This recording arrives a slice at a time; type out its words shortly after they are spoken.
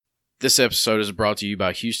This episode is brought to you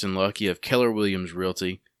by Houston Lucky of Keller Williams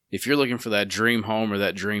Realty. If you're looking for that dream home or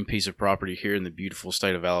that dream piece of property here in the beautiful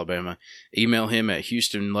state of Alabama, email him at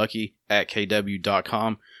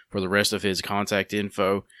houstonlucky@kw.com for the rest of his contact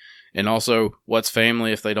info. And also, what's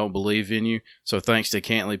family if they don't believe in you? So thanks to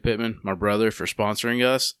Cantley Pittman, my brother, for sponsoring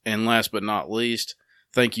us. And last but not least,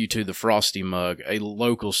 thank you to the Frosty Mug, a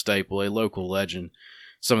local staple, a local legend.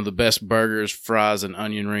 Some of the best burgers, fries, and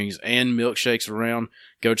onion rings and milkshakes around.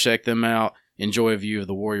 Go check them out. Enjoy a view of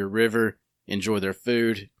the Warrior River. Enjoy their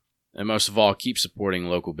food. And most of all, keep supporting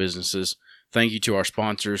local businesses. Thank you to our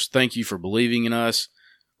sponsors. Thank you for believing in us.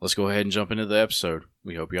 Let's go ahead and jump into the episode.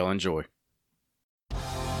 We hope y'all enjoy.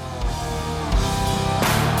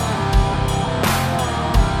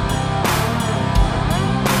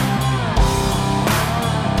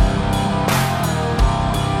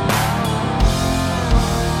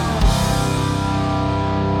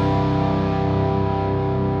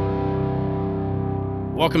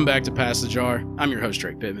 Welcome back to Pass the Jar. I'm your host,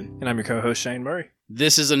 Drake Pittman. And I'm your co-host, Shane Murray.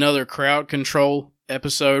 This is another crowd control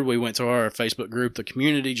episode. We went to our Facebook group, the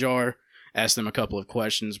Community Jar, asked them a couple of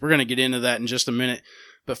questions. We're going to get into that in just a minute.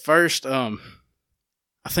 But first, I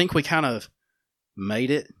think we kind of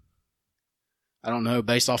made it. I don't know,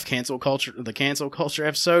 based off the cancel culture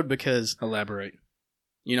episode, because... Elaborate.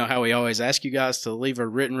 You know how we always ask you guys to leave a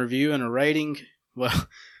written review and a rating? Well...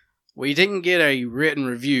 We didn't get a written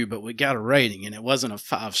review, but we got a rating, and it wasn't a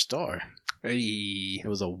 5-star. Hey. It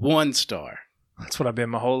was a 1-star. That's what I've been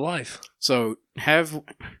my whole life. So,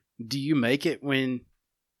 do you make it when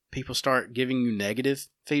people start giving you negative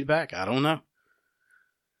feedback? I don't know.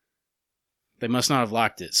 They must not have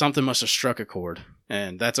liked it. Something must have struck a chord,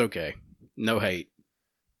 and that's okay. No hate.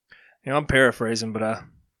 You know, I'm paraphrasing, but I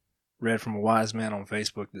read from a wise man on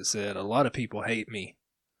Facebook that said, a lot of people hate me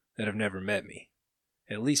that have never met me.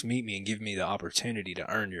 At least meet me and give me the opportunity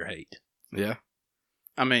to earn your hate. Yeah.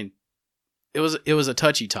 I mean, it was a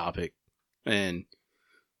touchy topic, and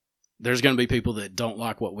there's going to be people that don't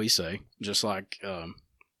like what we say, just like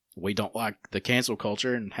we don't like the cancel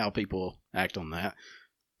culture and how people act on that.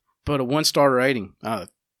 But a 1-star rating, I'm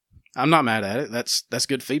not mad at it. That's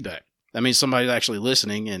good feedback. That means somebody's actually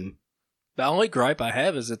listening. And the only gripe I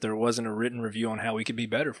have is that there wasn't a written review on how we could be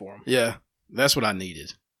better for them. Yeah, that's what I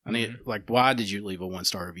needed. Why did you leave a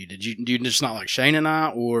 1-star review? Do you just not like Shane and I,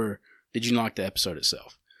 or did you not like the episode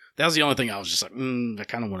itself? That was the only thing I was just like, I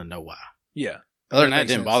kind of want to know why. Yeah. Other than that, it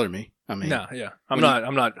didn't bother me. I mean, no, yeah. I'm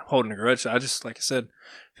not holding a grudge. I just, like I said,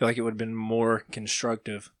 feel like it would have been more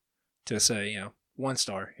constructive to say, 1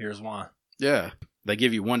 star, here's why. Yeah. They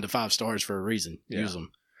give you 1 to 5 stars for a reason. Yeah. Use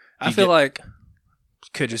them. I feel like,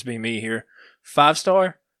 could just be me here,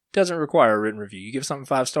 5-star doesn't require a written review. You give something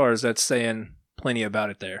 5 stars, that's saying plenty about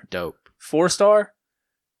it there. Dope. 4-star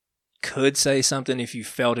could say something if you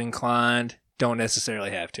felt inclined. Don't necessarily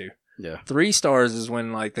have to. Yeah. 3 stars is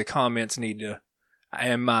when like the comments need to,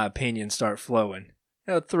 in my opinion, start flowing.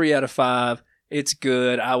 3 out of 5, it's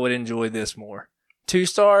good. I would enjoy this more. 2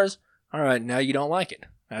 stars, all right. Now you don't like it.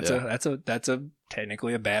 That's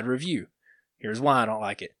technically a bad review. Here's why I don't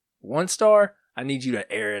like it. 1 star, I need you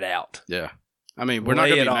to air it out. Yeah. I mean, we're not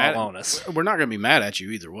going to be mad on us. We're not going to be mad at you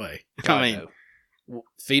either way. I mean,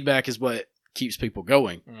 feedback is what keeps people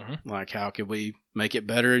going. Mm-hmm. Like, how could we make it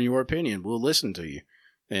better in your opinion? We'll listen to you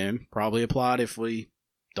and probably apply it if we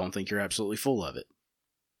don't think you're absolutely full of it.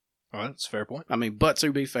 All right, that's a fair point. I mean, but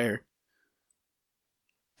to be fair,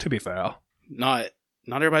 not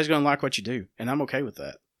everybody's going to like what you do, and I'm okay with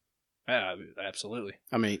that. Yeah, absolutely.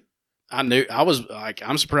 I mean, I'm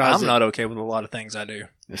surprised. I'm not okay with a lot of things I do.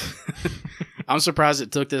 I'm surprised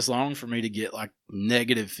it took this long for me to get like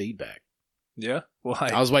negative feedback. Yeah? Well,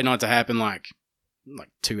 I was waiting on it to happen like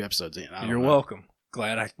 2 episodes in. You're welcome.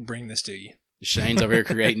 Glad I can bring this to you. Shane's over here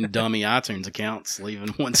creating dummy iTunes accounts, leaving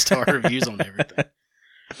 1-star reviews on everything.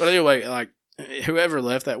 But anyway, like, whoever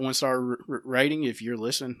left that 1-star rating, if you're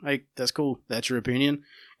listening, hey, that's cool. That's your opinion.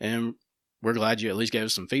 And we're glad you at least gave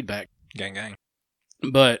us some feedback. Gang, gang.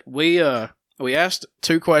 But we asked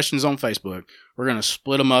 2 questions on Facebook. We're going to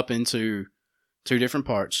split them up into 2 different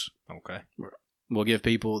parts. Okay. We'll give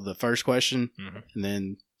people the first question, mm-hmm. and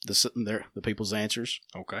then the people's answers.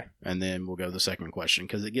 Okay. And then we'll go to the second question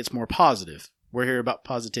because it gets more positive. We're here about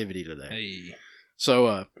positivity today. Hey.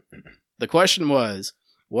 So the question was,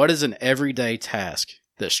 what is an everyday task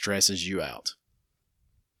that stresses you out?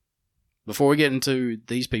 Before we get into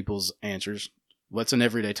these people's answers, what's an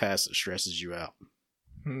everyday task that stresses you out?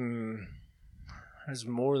 There's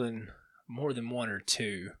more than 1 or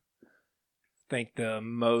 2. I think the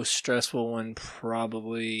most stressful one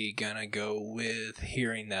probably gonna go with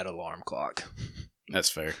hearing that alarm clock. That's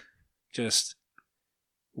fair. Just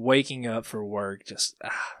waking up for work, just,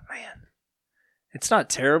 man. It's not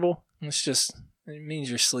terrible. It's just, it means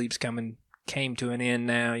your sleep's came to an end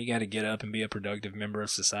now. You got to get up and be a productive member of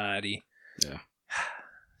society. Yeah.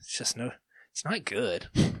 It's just it's not good.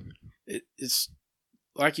 It's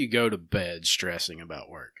like you go to bed stressing about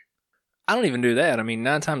work. I don't even do that. I mean,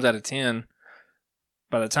 9 times out of 10,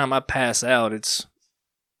 by the time I pass out, it's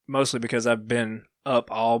mostly because I've been up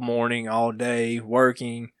all morning, all day,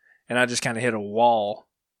 working, and I just kind of hit a wall.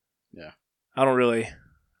 Yeah. I don't really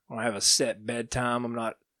have a set bedtime. I'm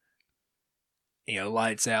not,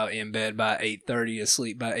 lights out in bed by 8:30,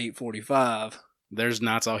 asleep by 8:45. There's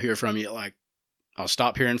nights I'll hear from you I'll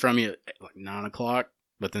stop hearing from you at 9 o'clock,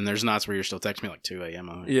 but then there's nights where you're still texting me 2 a.m.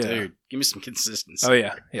 I'm like, dude, give me some consistency.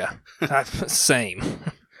 Oh, yeah. Same.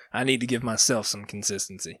 I need to give myself some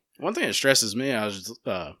consistency. One thing that stresses me, I was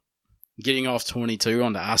getting off 22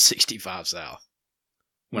 on the I-65 South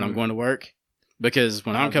when I'm going to work. Because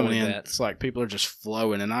when I'm coming in, it's like people are just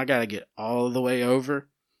flowing, and I got to get all the way over.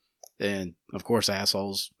 And, of course,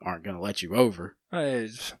 assholes aren't going to let you over.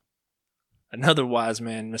 Another wise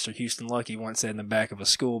man, Mr. Houston Lucky, once said in the back of a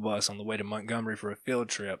school bus on the way to Montgomery for a field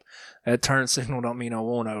trip, that turn signal don't mean I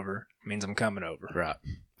won't over. It means I'm coming over. Right.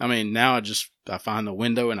 I mean, now I find the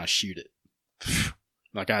window and I shoot it.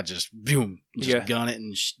 I just gun it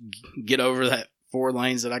and get over that 4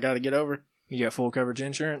 lanes that I got to get over. You got full coverage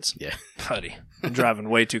insurance? Yeah. Buddy, I'm driving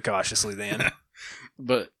way too cautiously then.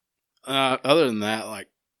 But other than that,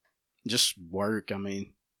 just work. I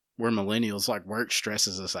mean, we're millennials. Work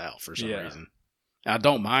stresses us out for some reason. I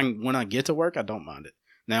don't mind when I get to work. I don't mind it.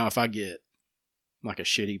 Now, if I get a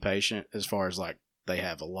shitty patient, as far as they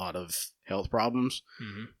have a lot of health problems,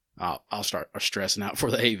 I'll start stressing out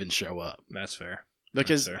before they even show up. That's fair.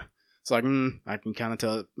 Because it's I can kind of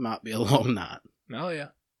tell it might be a long night. Oh, yeah.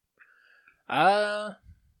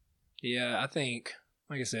 I think,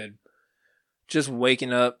 like I said, just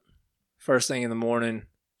waking up first thing in the morning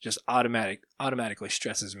just automatically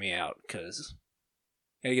stresses me out because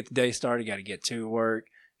you got to get the day started, you got to get to work,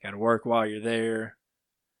 got to work while you're there.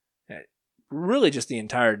 Really just the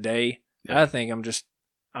entire day. Yeah. I think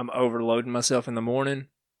I'm overloading myself in the morning.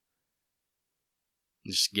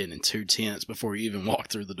 Just getting too tense before you even walk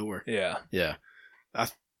through the door. Yeah. Yeah. I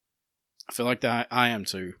feel like that I am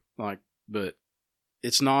too. But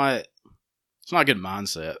it's not a good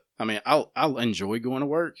mindset. I mean, I'll enjoy going to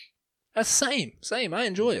work. That's same. I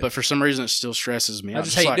enjoy it. But for some reason, it still stresses me out. I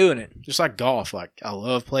just hate doing it. Just like golf. I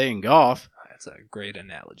love playing golf. That's a great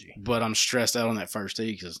analogy. But I'm stressed out on that first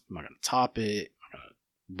tee because am I going to top it? Am I going to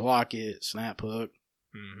block it? Snap hook?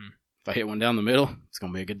 Mm-hmm. If I hit one down the middle, it's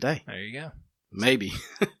going to be a good day. There you go. Maybe.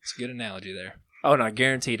 It's a good analogy there. Oh, no,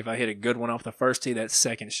 guaranteed if I hit a good one off the first tee, that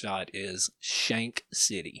second shot is Shank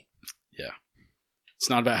City. Yeah. It's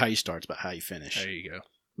not about how you start, it's about how you finish. There you go.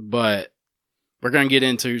 But we're going to get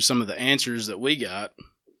into some of the answers that we got.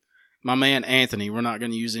 My man Anthony, we're not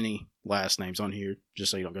going to use any last names on here, just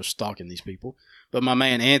so you don't go stalking these people. But my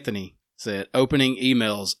man Anthony said, opening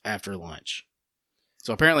emails after lunch.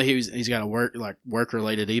 So apparently he's got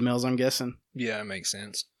work-related emails, I'm guessing. Yeah, that makes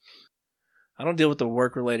sense. I don't deal with the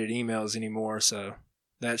work-related emails anymore, so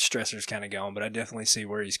that stressor's kind of gone. But I definitely see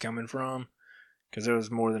where he's coming from, because there was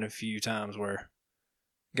more than a few times where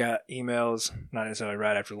got emails, not necessarily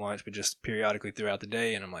right after lunch, but just periodically throughout the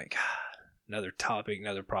day, and I'm like, another topic,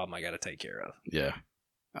 another problem I got to take care of. Yeah.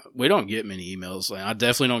 We don't get many emails. I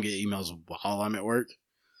definitely don't get emails while I'm at work,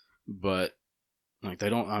 but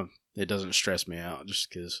it doesn't stress me out just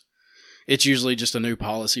because it's usually just a new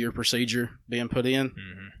policy or procedure being put in.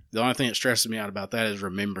 Mm-hmm. The only thing that stresses me out about that is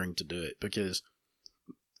remembering to do it, because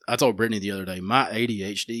I told Brittany the other day, my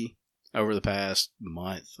ADHD over the past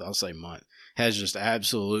month, has just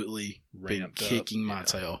absolutely been kicking my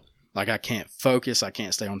tail. I can't focus. I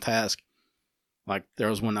can't stay on task. There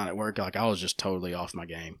was one night at work, I was just totally off my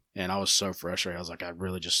game, and I was so frustrated. I was I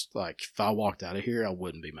really just, if I walked out of here, I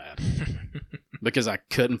wouldn't be mad. Because I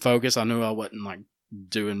couldn't focus. I knew I wasn't,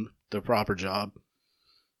 doing the proper job.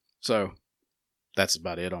 So, that's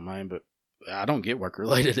about it on mine, but I don't get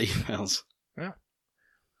work-related emails. Yeah.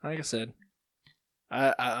 Like I said,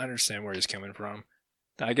 I understand where he's coming from.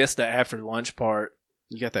 I guess the after lunch part.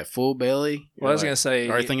 You got that full belly. Well, I was going to say.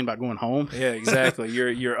 Are you thinking about going home? Yeah, exactly.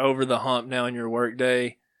 You're over the hump now in your work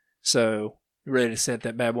day. So you're ready to set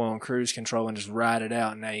that bad boy on cruise control and just ride it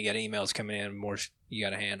out. And now you got emails coming in, more you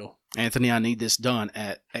got to handle. Anthony, I need this done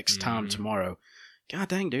at X time tomorrow. God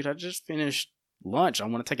dang, dude, I just finished lunch. I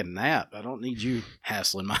want to take a nap. I don't need you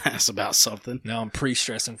hassling my ass about something. Now I'm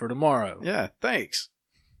pre-stressing for tomorrow. Yeah, thanks.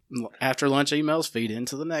 After lunch emails feed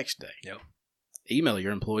into the next day. Yep. email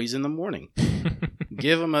your employees in the morning.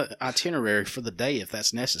 Give them an itinerary for the day if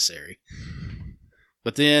that's necessary.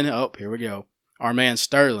 But then, here we go. Our man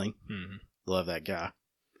Sterling, love that guy.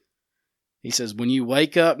 He says, when you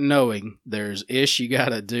wake up knowing there's ish you got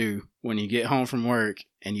to do when you get home from work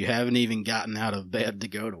and you haven't even gotten out of bed to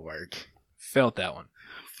go to work. Felt that one.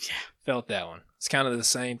 Yeah. Felt that one. It's kind of the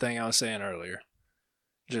same thing I was saying earlier.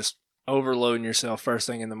 Just overloading yourself first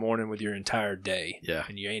thing in the morning with your entire day. Yeah.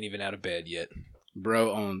 And you ain't even out of bed yet.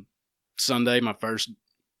 Bro, on Sunday, my first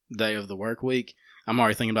day of the work week, I'm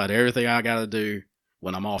already thinking about everything I got to do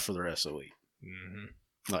when I'm off for the rest of the week. Mm-hmm.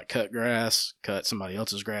 Like cut grass, cut somebody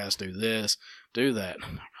else's grass, do this, do that.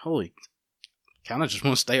 I'm like, holy, kind of just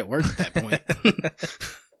want to stay at work at that point.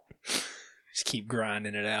 Just keep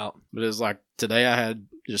grinding it out. But it's like today I had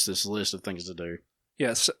just this list of things to do.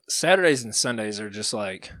 Yeah, Saturdays and Sundays are just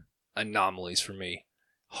like anomalies for me.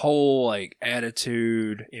 Whole like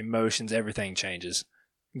attitude, emotions, everything changes.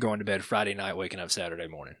 Going to bed Friday night, waking up Saturday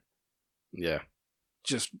morning. Yeah.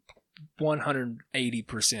 Just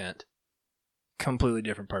 180% completely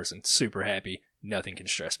different person. Super happy. Nothing can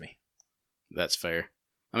stress me. That's fair.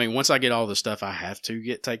 I mean, once I get all the stuff I have to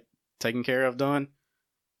get taken care of done,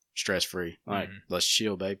 stress free. Like, let's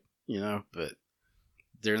chill, babe. You know, but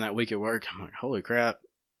during that week at work, I'm like, holy crap.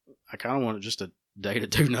 I kind of want just a day to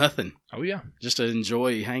do nothing. Oh, yeah. Just to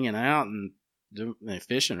enjoy hanging out and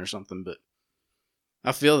fishing or something. But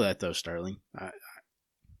I feel that, though, Sterling.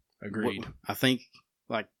 Agreed. I think,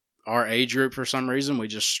 like, our age group, for some reason, we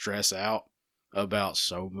just stress out about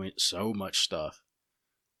so much stuff.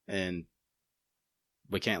 And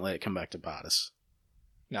we can't let it come back to bite us.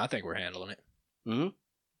 No, I think we're handling it. Mm-hmm.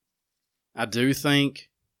 I do think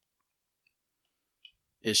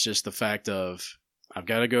it's just the fact of I've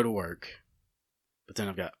got to go to work, but then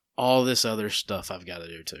I've got all this other stuff I've got to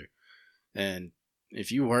do too. And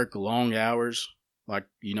if you work long hours, like,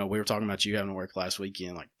 you know, we were talking about you having to work last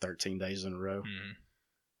weekend, like 13 days in a row. Mm-hmm.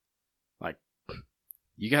 Like,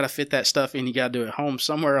 you got to fit that stuff in. You got to do it at home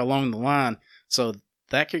somewhere along the line. So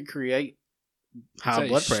that could create high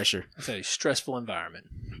blood pressure. It's a stressful environment.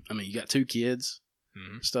 I mean, you got 2 kids,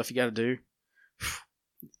 stuff you got to do.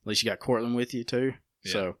 At least you got Cortland with you too.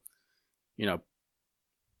 Yeah. So, you know,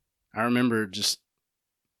 I remember just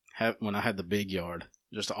when I had the big yard,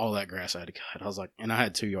 just all that grass I had to cut. I was like, and I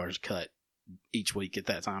had 2 yards cut each week at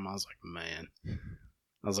that time. I was like, man,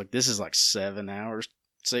 I was like, this is like 7 hours,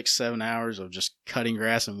 6-7 hours of just cutting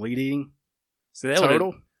grass and weed eating. So that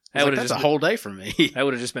total. That's a whole day for me. That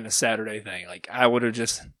would have just been a Saturday thing. Like, I would have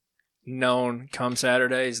just known come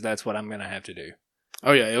Saturdays, that's what I'm going to have to do.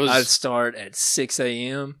 Oh, yeah. I'd start at 6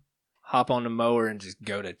 a.m., hop on the mower, and just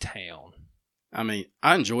go to town. I mean,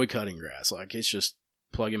 I enjoy cutting grass. Like, it's just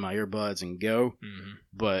plug in my earbuds and go. Mm-hmm.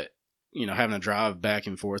 But, you know, having to drive back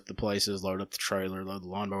and forth to places, load up the trailer, load the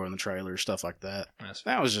lawnmower in the trailer, stuff like that.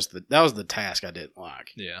 That was the task I didn't like.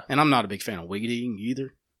 Yeah. And I'm not a big fan of weed eating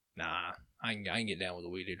either. Nah, I can get down with a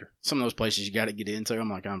weed eater. Some of those places you got to get into, I'm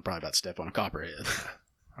like, I'm probably about to step on a copperhead.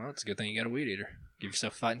 Well, it's a good thing you got a weed eater. Give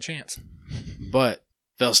yourself a fighting chance. But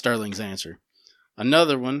felt Sterling's answer.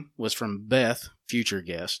 Another one was from Beth, future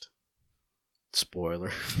guest.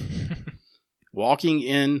 Spoiler. Walking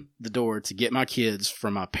in the door to get my kids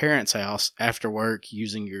from my parents' house after work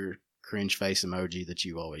using your cringe face emoji that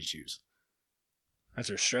you always use. That's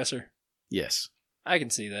her stressor? Yes. I can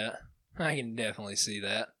see that. I can definitely see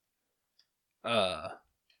that.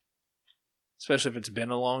 Especially if it's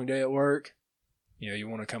been a long day at work. You know, you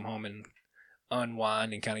want to come home and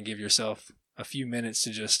unwind and kind of give yourself a few minutes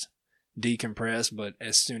to just decompress, but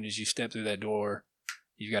as soon as you step through that door,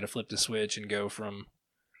 you've got to flip the switch and go from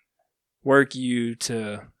work you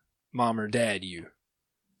to mom or dad you.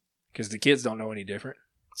 Because the kids don't know any different.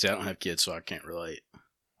 See, I don't have kids, so I can't relate.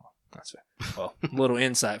 That's fair. Well, a little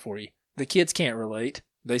insight for you. The kids can't relate.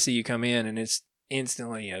 They see you come in and it's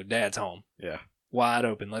instantly, you know, dad's home. Yeah. Wide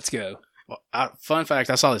open. Let's go. Well, fun fact,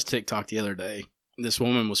 I saw this TikTok the other day. This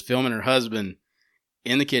woman was filming her husband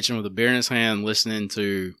in the kitchen with a beer in his hand listening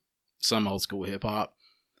to some old school hip hop.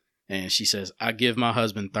 And she says, I give my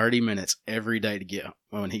husband 30 minutes every day to get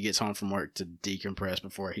when he gets home from work to decompress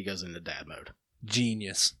before he goes into dad mode.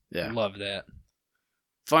 Genius. Yeah. Love that.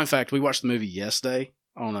 Fun fact, we watched the movie Yesterday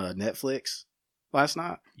on Netflix last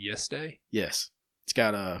night. Yesterday? Yes. It's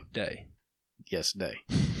got a... Day. Yesterday.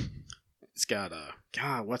 It's got a...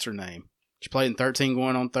 God, what's her name? She played in 13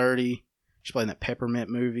 Going on 30. She played in that Peppermint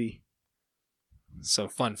movie. So,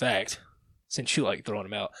 fun fact, since you like throwing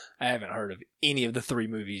them out, I haven't heard of any of the 3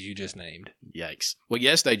 movies you just named. Yikes. Well,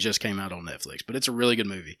 Yesterday just came out on Netflix, but it's a really good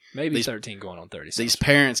movie. Maybe 13 Going on 30. These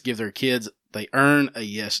parents give their kids they earn a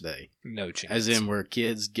yes day. No chance. As in where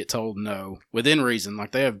kids get told no within reason.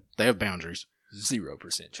 Like they have boundaries.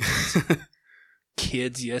 0% chance.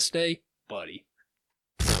 Kids yes day? Buddy.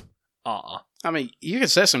 I mean, you can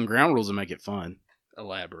set some ground rules and make it fun.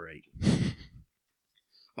 Elaborate.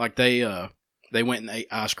 Like they went and ate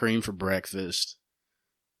ice cream for breakfast.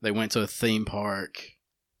 They went to a theme park.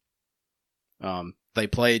 They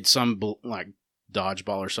played some like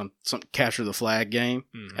dodgeball or some capture the flag game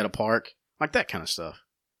at a park, like that kind of stuff.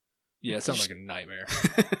 Yeah, it sounds like a nightmare.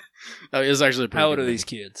 It was actually a pretty How old good are movie. these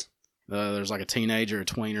kids? There's like a teenager, a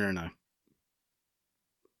tweener, and a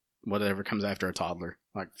whatever comes after a toddler,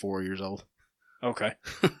 like 4 years old. Okay.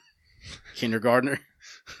 Kindergartner.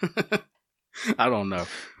 I don't know.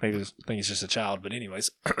 I think it's just a child, but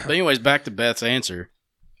anyways. But anyways, back to Beth's answer.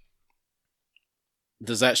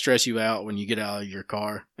 Does that stress you out when you get out of your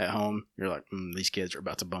car at home? You're like, these kids are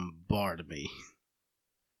about to bombard me.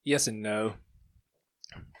 Yes and no.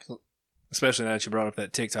 Especially now that you brought up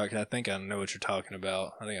that TikTok. I think I know what you're talking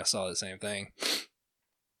about. I think I saw the same thing.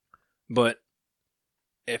 But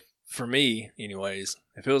if, for me, anyways,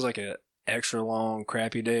 it feels like an extra long,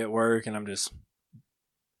 crappy day at work and I'm just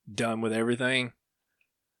done with everything,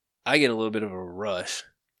 I get a little bit of a rush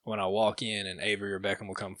when I walk in and Avery or Beckham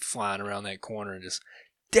will come flying around that corner and just,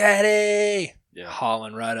 Daddy! Yeah.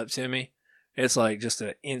 Hauling right up to me. It's like just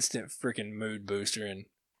an instant freaking mood booster. And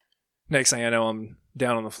next thing I know, I'm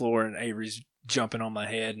down on the floor and Avery's jumping on my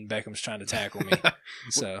head and Beckham's trying to tackle me.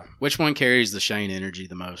 So, which one carries the Shane energy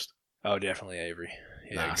the most? oh, definitely Avery.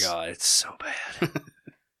 Yeah, Nice. God, it's so bad.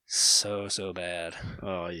 so bad.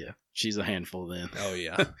 Oh, yeah. She's a handful then. Oh,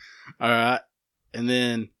 yeah. All right. And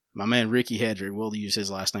then my man Ricky Hedrick, we'll use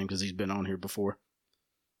his last name because he's been on here before.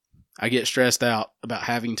 I get stressed out about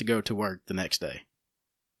having to go to work the next day.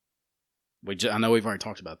 I know we've already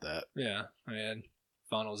talked about that. Yeah, I mean,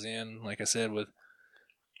 funnels in, like I said, with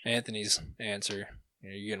Anthony's answer. You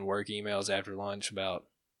know, you're getting work emails after lunch about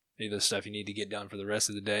either stuff you need to get done for the rest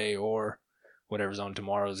of the day or whatever's on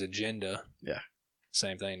tomorrow's agenda. Yeah.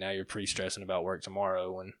 Same thing. Now you're pre-stressing about work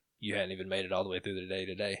tomorrow when you hadn't even made it all the way through the day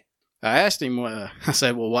today. I asked him, I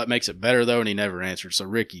said, well, what makes it better, though? And he never answered. So,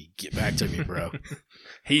 Ricky, get back to me, bro.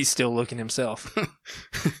 He's still looking himself.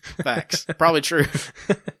 Facts. Probably true.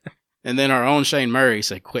 And then our own Shane Murray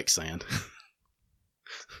said quicksand.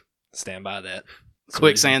 Stand by that.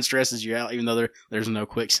 Quicksand stresses you out, even though there's no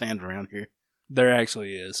quicksand around here. There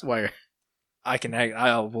actually is. Where? I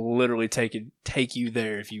will literally take you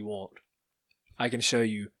there if you want. I can show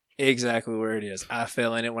you exactly where it is. I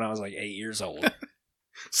fell in it when I was like 8 years old.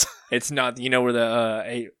 It's not, you know where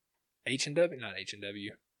the H&W? Not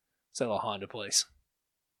H&W. It's that little Honda place.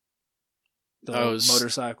 The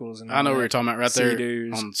motorcycles and I know what you're talking about right there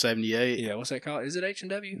Sea-Doos. on 78. Yeah, what's that called? Is it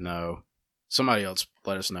H&W? No. Somebody else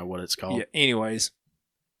let us know what it's called. Yeah, anyways.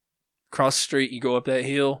 Cross the street, you go up that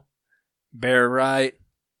hill, bear right,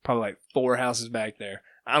 probably like 4 houses back there.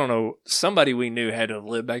 I don't know, somebody we knew had to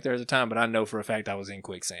live back there at the time, but I know for a fact I was in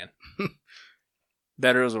quicksand.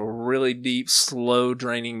 That was a really deep, slow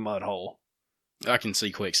draining mud hole. I can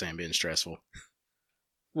see quicksand being stressful.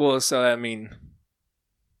 Well, so I mean,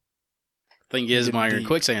 Thing is, Getting while you're in deep.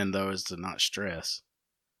 quicksand, though, is to not stress.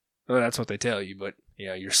 well, that's what they tell you, but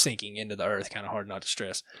yeah, you're sinking into the earth, kind of hard not to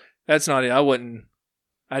stress. That's not it.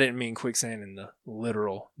 I didn't mean quicksand in the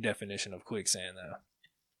literal definition of quicksand,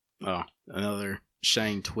 though. Oh, another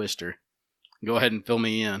Shane Twister. Go ahead and fill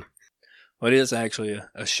me in. Well, it is actually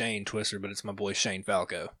a Shane Twister, but it's my boy Shane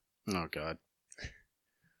Falco. Oh, God.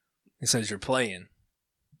 It says you're playing,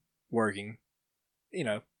 working,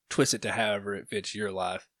 twist it to however it fits your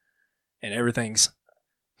life, and everything's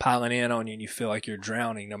piling in on you and you feel like you're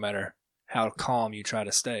drowning no matter how calm you try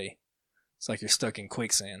to stay. It's like you're stuck in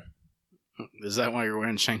quicksand. Is that why you're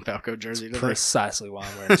wearing Shane Falco jersey today? Precisely why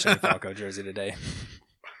I'm wearing a Shane Falco jersey today.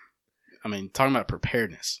 I mean, talking about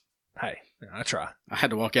preparedness. Hey, I try. I had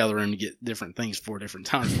to walk out of the room to get different things 4 different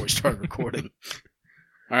times before we started recording.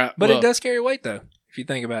 All right. But well, it does carry weight, though. If you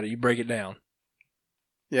think about it, you break it down.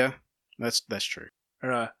 Yeah, that's true.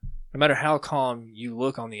 No matter how calm you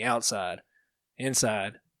look on the outside,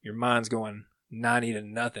 inside, your mind's going 90 to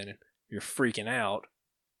nothing. You're freaking out.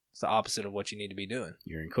 It's the opposite of what you need to be doing.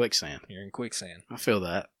 You're in quicksand. You're in quicksand. I feel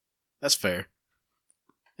that. That's fair.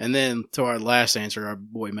 And then to our last answer, our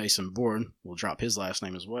boy Mason Bourne will drop his last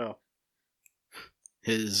name as well.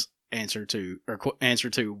 His answer to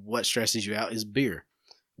what stresses you out is beer.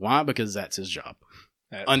 Why? Because that's his job.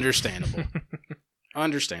 Understandable.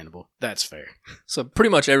 Understandable. That's fair. So pretty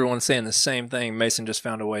much everyone's saying the same thing. Mason just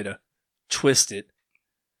found a way to twist it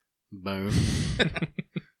Boom.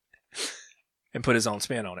 and put his own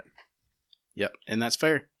spin on it. Yep. And that's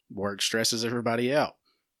fair. work stresses everybody out.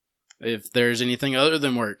 If there's anything other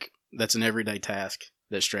than work that's an everyday task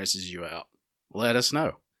that stresses you out, let us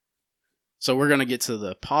know. So we're going to get to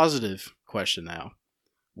the positive question now.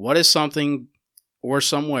 What is something or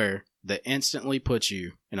somewhere that instantly puts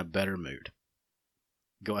you in a better mood?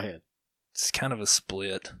 Go ahead. It's kind of a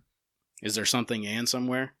split. Is there something and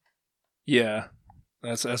somewhere? Yeah,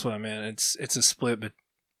 that's what I meant. It's a split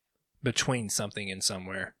between something and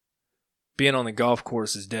somewhere. Being on the golf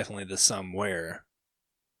course is definitely the somewhere.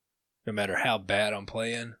 No matter how bad I'm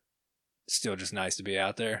playing, it's still just nice to be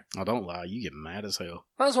out there. Oh, don't lie. You get mad as hell.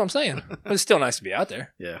 That's what I'm saying. But it's still nice to be out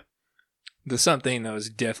there. Yeah. The something, though, is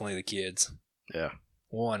definitely the kids. Yeah.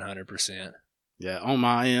 100%. Yeah. On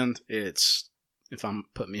my end, it's if I'm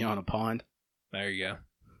putting me on a pond. There you go.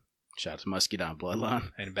 Shout out to Muscadine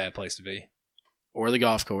Bloodline. Ain't a bad place to be. Or the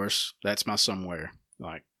golf course. That's my somewhere.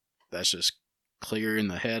 Like, that's just clearing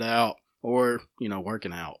the head out or,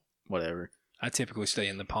 working out, whatever. I typically stay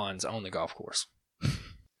in the ponds on the golf course.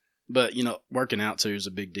 But, working out too is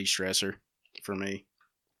a big de-stressor for me.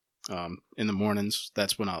 In the mornings,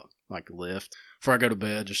 that's when I like to lift. Before I go to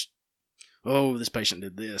bed, just, this patient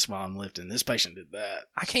did this while I'm lifting. This patient did that.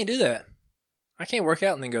 I can't do that. I can't work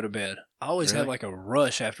out and then go to bed. I always Really? have like a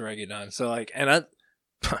rush after I get done. So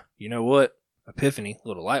you know what? Epiphany,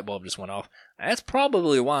 little light bulb just went off. That's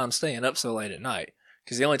probably why I'm staying up so late at night.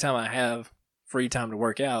 Because the only time I have free time to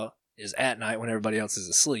work out is at night when everybody else is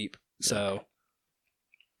asleep. So,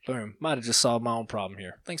 boom. Might have just solved my own problem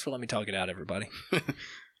here. Thanks for letting me talk it out, everybody.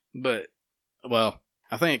 But, well,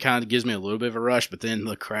 I think it kind of gives me a little bit of a rush, but then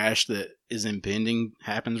the crash that is impending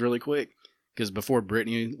happens really quick. Because before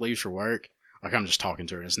Brittany leaves for work, like I'm just talking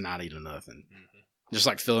to her and it's not even nothing. Mm-hmm. Just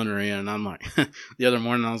like filling her in. And I'm like, the other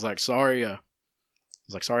morning I was like, sorry.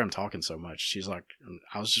 Sorry I'm talking so much. She's like,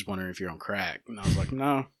 I was just wondering if you're on crack. And I was like,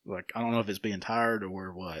 no. Like, I don't know if it's being tired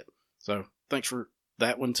or what. So thanks for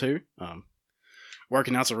that one too.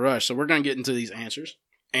 Working out's a rush. So we're going to get into these answers.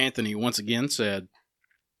 Anthony once again said,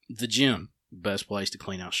 the gym, best place to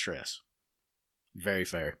clean out stress. Very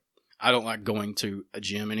fair. I don't like going to a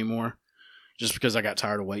gym anymore just because I got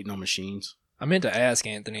tired of waiting on machines. I meant to ask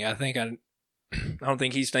Anthony. I don't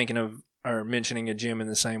think he's thinking of or mentioning a gym in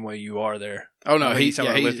the same way you are there. Oh, no. He's in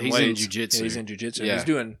weights. jiu-jitsu. Yeah, he's in jiu-jitsu. Yeah. He's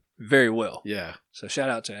doing very well. Yeah. So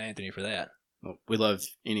shout out to Anthony for that. Well, we love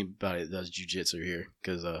anybody that does jiu-jitsu here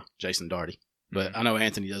because Jason Darty. But I know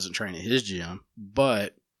Anthony doesn't train at his gym,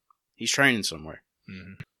 but he's training somewhere.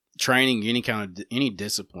 Mm-hmm. Training any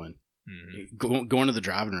discipline. Mm-hmm. Going to the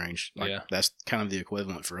driving range. That's kind of the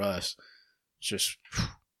equivalent for us. It's just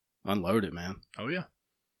unload it, man. Oh, yeah.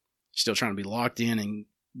 Still trying to be locked in and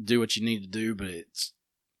do what you need to do, but it's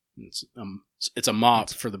a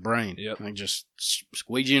mop for the brain. Yep. Like just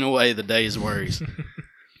squeegeeing away the day's worries.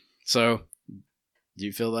 So, do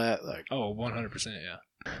you feel that? Like, 100%,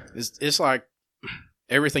 yeah. It's like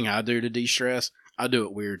everything I do to de-stress, I do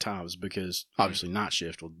at weird times because obviously night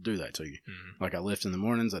shift will do that to you. Mm-hmm. Like I lift in the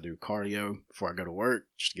mornings, I do cardio before I go to work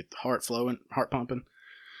just to get the heart flowing, heart pumping.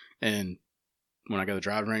 And when I go to the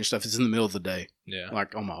driving range stuff, it's in the middle of the day. Yeah.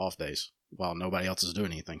 Like on my off days while nobody else is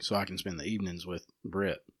doing anything. So I can spend the evenings with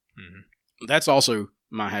Britt. Mm-hmm. That's also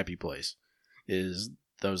my happy place is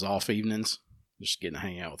those off evenings, just getting to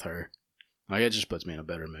hang out with her. Like it just puts me in a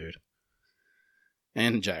better mood.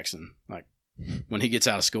 And Jackson, like when he gets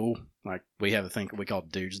out of school, like we have a thing we call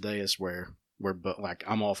Dudes Day. It's where like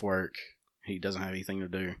I'm off work. He doesn't have anything to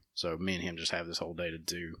do. So me and him just have this whole day to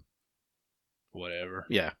do whatever.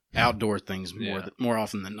 Yeah. Outdoor things more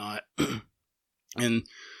often than not. And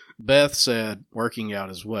Beth said working out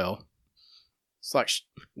as well. It's like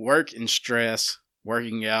work and stress,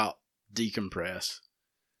 working out, decompress.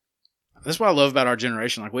 That's what I love about our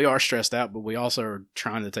generation. Like we are stressed out, but we also are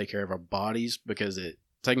trying to take care of our bodies because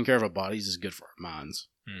taking care of our bodies is good for our minds.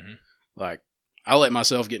 Mm-hmm. Like I let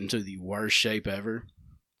myself get into the worst shape ever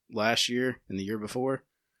last year and the year before.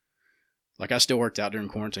 Like I still worked out during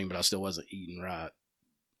quarantine, but I still wasn't eating right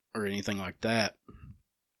or anything like that.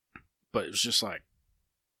 But it was just like,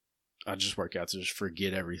 I just work out to just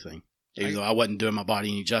forget everything. Even though I wasn't doing my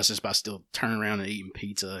body any justice by still turning around and eating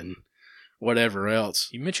pizza and whatever else.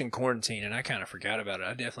 You mentioned quarantine, and I kind of forgot about it.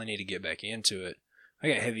 I definitely need to get back into it. I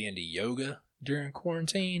got heavy into yoga during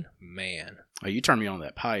quarantine. Man. Oh, you turned me on to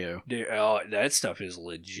that Pyo. Dude, that stuff is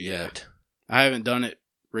legit. Yeah. I haven't done it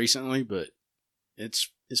recently, but it's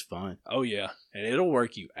fun. Oh, yeah. And it'll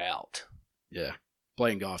work you out. Yeah.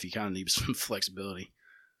 Playing golf, you kind of need some flexibility.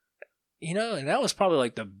 You know, and that was probably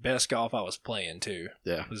like the best golf I was playing, too.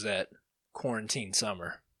 Yeah. Was that quarantine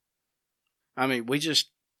summer. I mean,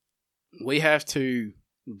 we have to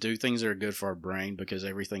do things that are good for our brain because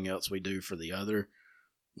everything else we do for the other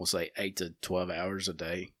we'll say 8 to 12 hours a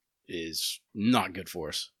day is not good for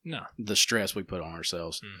us. No. The stress we put on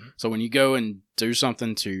ourselves. Mm-hmm. So when you go and do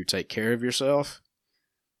something to take care of yourself,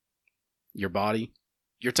 your body,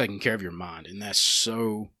 you're taking care of your mind. And that's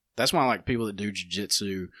why I like people that do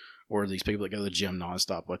jiu-jitsu or these people that go to the gym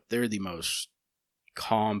nonstop. Like, they're the most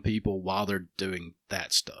calm people while they're doing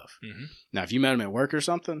that stuff. Mm-hmm. Now, if you met them at work or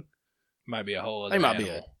something, Might be a whole other they might animal.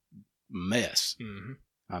 be a mess. Mm-hmm.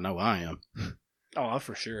 I know I am. Oh, I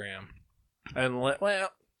for sure am. And well,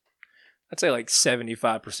 I'd say like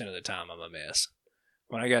 75% of the time I'm a mess.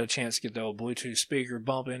 When I got a chance to get the old Bluetooth speaker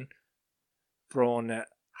bumping, throw on that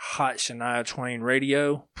hot Shania Twain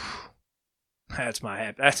radio, that's my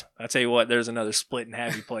happy. I tell you what, there's another split in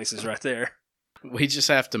happy places right there. We just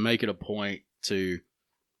have to make it a point to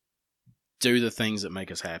do the things that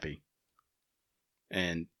make us happy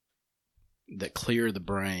and that clear the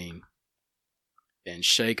brain and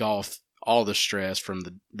shake off all the stress from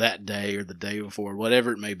that day or the day before,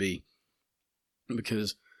 whatever it may be.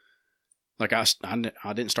 Because, like, I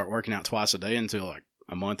didn't start working out twice a day until like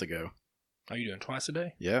a month ago. Are you doing twice a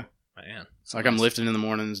day? Yeah. Man. It's like I'm lifting in the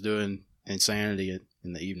mornings, doing Insanity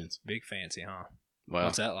in the evenings. Big fancy, huh? Well,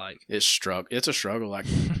 What's that like? It's a struggle. Like,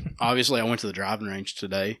 obviously, I went to the driving range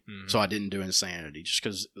today, Mhm. so I didn't do Insanity just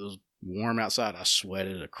because it was warm outside. I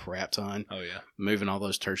sweated a crap ton, Oh, yeah. moving all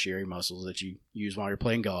those tertiary muscles that you use while you're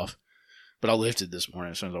playing golf. But I lifted this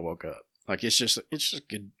morning as soon as I woke up. Like, it's just a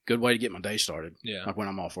good way to get my day started. Yeah. Like when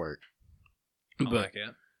I'm off work. I But like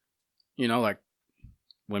it. you know, like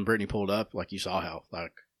when Brittany pulled up, like you saw how,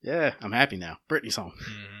 like, yeah, I'm happy now. Brittany's home.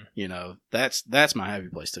 Mm-hmm. You know, that's my happy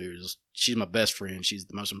place too. She's my best friend. She's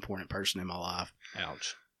the most important person in my life.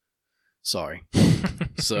 Ouch. Sorry.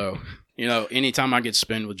 So, you know, anytime I get to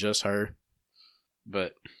spend with just her.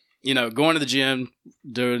 But, you know, going to the gym,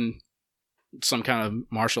 doing some kind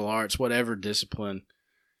of martial arts, whatever discipline,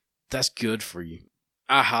 that's good for you.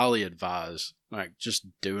 I highly advise, like, just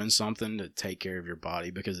doing something to take care of your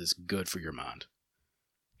body because it's good for your mind.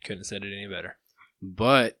 Couldn't have said it any better.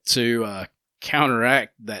 But to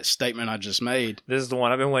counteract that statement I just made, This is the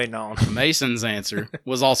one I've been waiting on. Mason's answer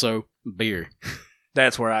was also beer.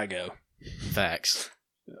 That's where I go. Facts.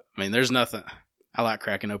 I mean, there's nothing. I like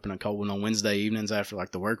cracking open a cold one on Wednesday evenings after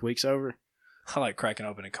like the work week's over. I like cracking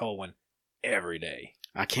open a cold one every day.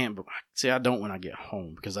 I can't. See, I don't when I get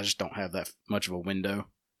home because I just don't have that much of a window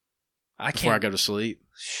I before I can't. go to sleep.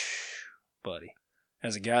 Buddy,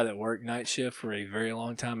 as a guy that worked night shift for a very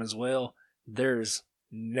long time as well, there's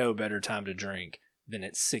no better time to drink than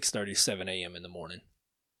at 6:30, 7 a.m. in the morning.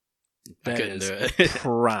 I That couldn't is do it.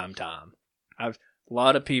 prime time. A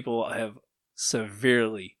lot of people have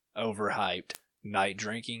severely overhyped night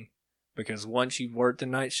drinking because once you've worked a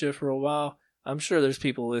night shift for a while, I'm sure there's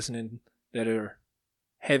people listening that are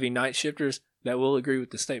heavy night shifters that will agree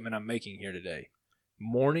with the statement I'm making here today.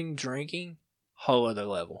 Morning drinking, whole other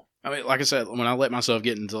level. I mean, like I said, when I let myself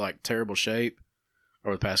get into like terrible shape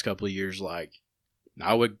over the past couple of years, like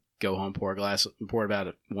I would go home, pour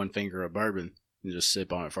about one finger of bourbon and just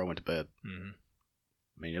sip on it before I went to bed. Mm-hmm.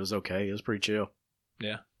 I mean, it was okay. It was pretty chill.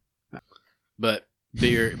 Yeah. But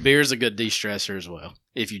beer's a good de-stressor as well.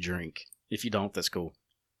 If you drink. If you don't, that's cool.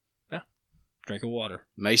 Drink of water.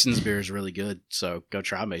 Mason's beer is really good, so go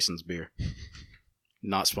try Mason's beer.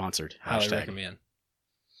 Not sponsored. Highly Hashtag. recommend.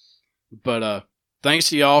 But thanks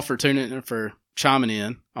to y'all for tuning in, for chiming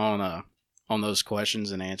in on those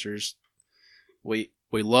questions and answers. We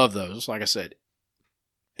love those. Like I said,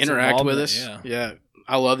 interact with us. Yeah.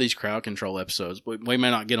 I love these crowd control episodes. We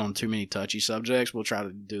may not get on too many touchy subjects. We'll try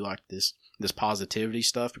to do like this positivity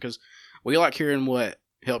stuff because we like hearing what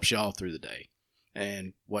helps y'all through the day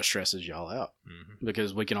and what stresses y'all out,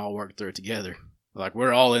 because we can all work through it together. Like,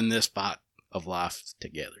 we're all in this fight of life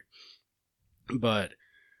together. But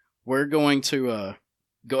we're going to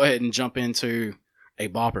go ahead and jump into a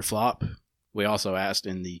bop or flop. We also asked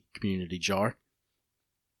in the community jar.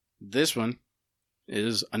 This one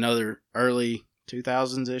is another early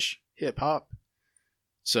 2000s-ish hip-hop.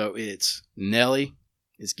 So it's Nelly,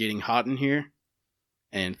 It's Getting Hot in Here,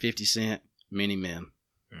 and 50 Cent, Many Men.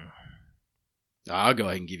 I'll go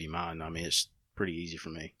ahead and give you mine. I mean, it's pretty easy for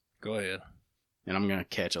me. Go ahead. And I'm going to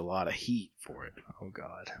catch a lot of heat for it. Oh,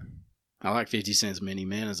 God. I like 50 Cent's Many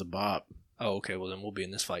Men as a bop. Oh, okay. Well, then we'll be in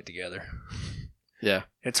this fight together. Yeah.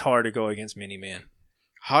 It's hard to go against Many Men.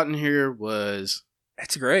 Hot in Here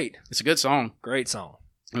It's great. it's a good song. Great song.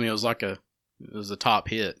 I mean, it was a top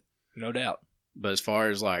hit. No doubt. But as far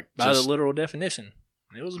as like, By the literal definition,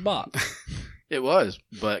 it was a bop. it was.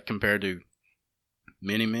 But compared to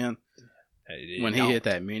Many Men, when he hit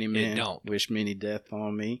that Many Men, don't. Wish Many Death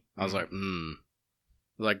on Me, I was like,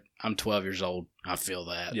 Like, I'm 12 years old. I feel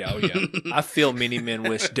that. Yeah, oh yeah. I feel many men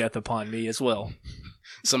wish death upon me as well.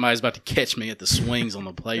 Somebody's about to catch me at the swings on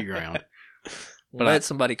the playground. But Let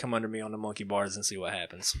somebody come under me on the monkey bars and see what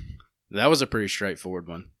happens. That was a pretty straightforward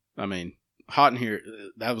one. I mean, hot in here,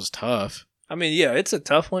 that was tough. I mean, yeah, it's a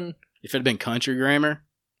tough one. If it had been country grammar,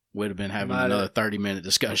 we'd have been having another 30-minute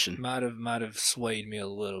discussion. Might have swayed me a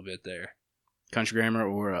little bit there. Country grammar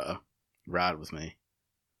or Ride With Me.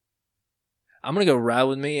 I'm going to go Ride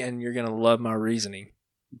With Me, and you're going to love my reasoning.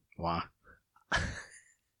 Why?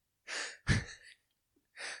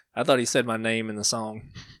 I thought he said my name in the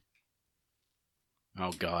song.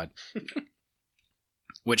 Oh, God.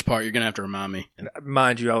 Which part? You're going to have to remind me. And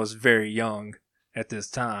mind you, I was very young at this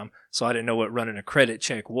time, so I didn't know what running a credit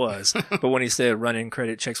check was. But when he said running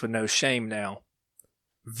credit checks with no shame now,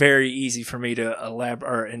 very easy for me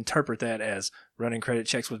to interpret that as running credit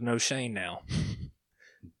checks with no shame now.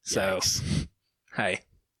 So, Yikes. Hey.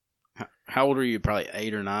 How old were you? Probably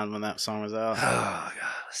 8 or 9 when that song was out? Oh, God,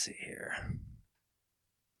 let's see here.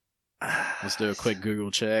 Let's do a quick Google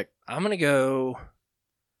check. I'm going to go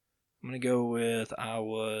with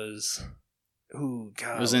ooh,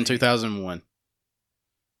 God. It was in 2001.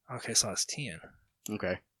 Okay, so I was 10.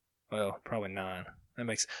 Okay. Well, probably 9. That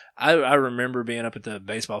makes. I remember being up at the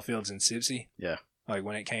baseball fields in Sipsey. Yeah. Like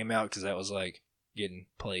when it came out, because that was like getting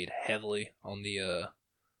played heavily on the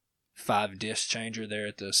 5-disc changer there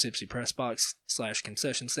at the Sipsey press box /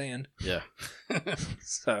 concession stand. Yeah.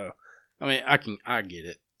 So. I mean, I get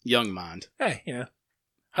it. Young mind. Hey, you know.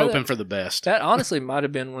 Hoping for the best. That honestly might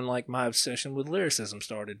have been when like my obsession with lyricism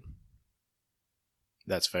started.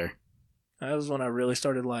 That's fair. That was when I really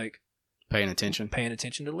started like paying attention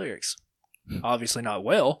to lyrics. Obviously not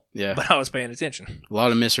well, yeah, but I was paying attention. A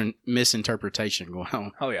lot of misinterpretation going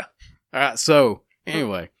on. Oh yeah. All right. So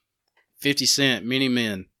anyway, 50 Cent, Many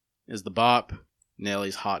Men is the bop.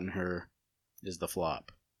 Nelly's Hot in Her is the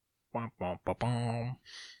flop. Bum, bum, bum, bum.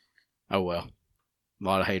 Oh well. A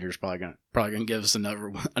lot of haters probably gonna give us another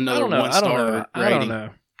 1-star rating. I don't know.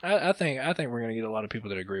 I think we're gonna get a lot of people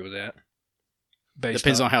that agree with that.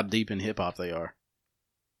 Depends on how deep in hip hop they are.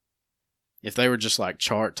 If they were just like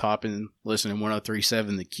chart topping, listening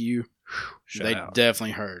 103.7 The Q, they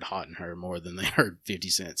definitely heard Hot in Her more than they heard 50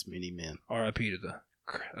 Cent's Many Men. R.I.P. to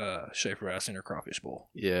the Schaefer Rice Center Crawfish Bowl.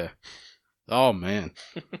 Yeah. Oh man.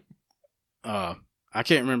 I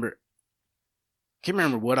can't remember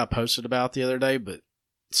what I posted about the other day, but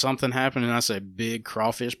something happened and I said big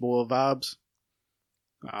crawfish boil vibes.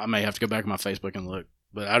 I may have to go back on my Facebook and look,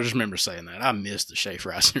 but I just remember saying that. I missed the Schaefer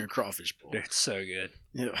Rice Center Crawfish Bowl. Dude, it's so good.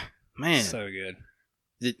 Yeah, man. So good.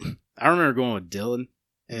 I remember going with Dylan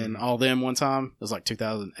and all them one time. It was like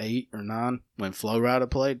 2008 or 9 when Flow Rider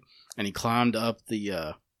played, and he climbed up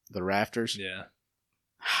the rafters. Yeah.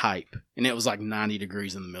 Hype. And it was like 90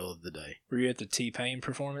 degrees in the middle of the day. Were you at the T-Pain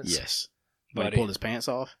performance? Yes. But Buddy, he pulled his pants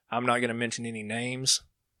off? I'm not going to mention any names,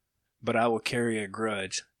 but I will carry a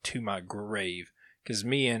grudge to my grave. Because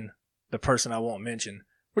me and the person I won't mention,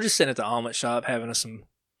 we're just sitting at the omelet shop having us some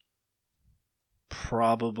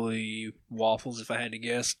probably waffles, if I had to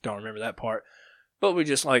guess. Don't remember that part. But we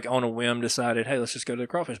just like on a whim decided, hey, let's just go to the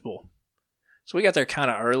Crawfish Bowl. So we got there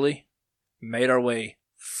kind of early, made our way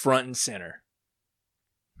front and center.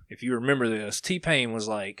 If you remember this, T-Pain was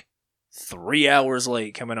like 3 hours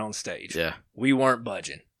late coming on stage. Yeah. We weren't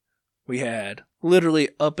budging. We had literally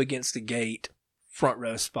up against the gate, front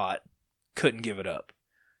row spot. Couldn't give it up.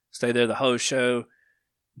 Stayed there the whole show.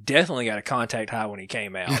 Definitely got a contact high when he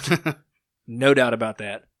came out. No doubt about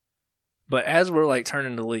that. But as we're like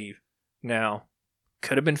turning to leave, now,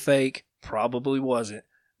 could have been fake, probably wasn't,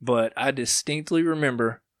 but I distinctly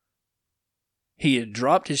remember he had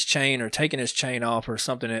dropped his chain or taken his chain off or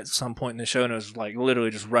something at some point in the show, and it was like literally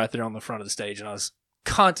just right there on the front of the stage, and I was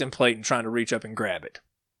contemplating trying to reach up and grab it.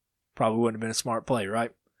 Probably wouldn't have been a smart play,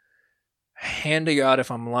 right? Hand to God, if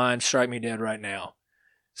I'm lying, strike me dead right now.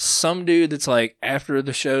 Some dude that's like, after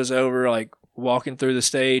the show's over, like walking through the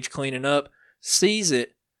stage, cleaning up, sees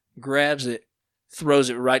it, grabs it, throws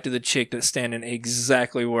it right to the chick that's standing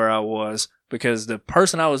exactly where I was, because the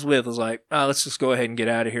person I was with was like, let's just go ahead and get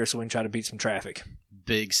out of here so we can try to beat some traffic.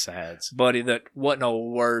 Big sads. Buddy, that wasn't a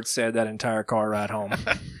word said that entire car ride home.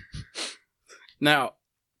 Now,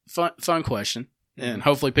 fun question, and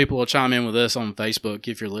hopefully people will chime in with us on Facebook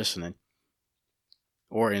if you're listening,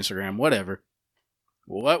 or Instagram, whatever.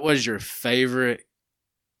 What was your favorite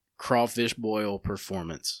crawfish boil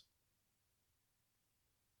performance?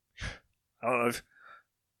 I don't know if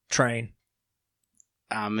Train.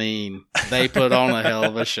 I mean, they put on a hell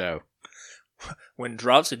of a show. When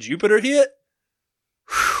Drops of Jupiter hit,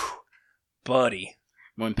 whew, buddy.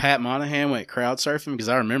 when Pat Monahan went crowd surfing, because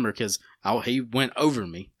I remember he went over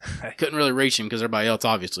me. Couldn't really reach him because everybody else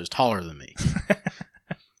obviously was taller than me.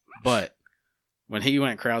 But when he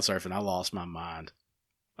went crowd surfing, I lost my mind.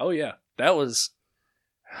 Oh, yeah. That was...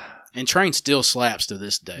 And Train still slaps to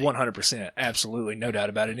this day. 100%. Absolutely. No doubt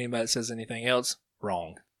about it. Anybody that says anything else,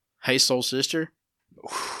 wrong. Hey Soul Sister.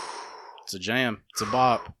 It's a jam. It's a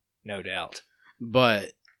bop. No doubt.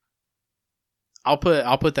 But I'll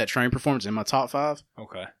put that Train performance in my top 5.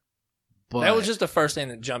 Okay. But that was just the first thing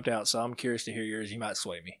that jumped out, so I'm curious to hear yours. You might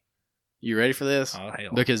sway me. You ready for this? Oh,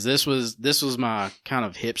 hell. Because this was my kind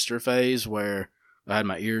of hipster phase where I had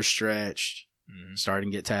my ears stretched,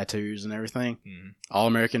 starting to get tattoos and everything. All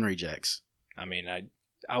American Rejects. I mean,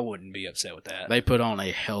 I wouldn't be upset with that. They put on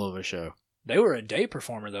a hell of a show. They were a day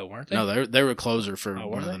performer, though, weren't they? No, they were a closer for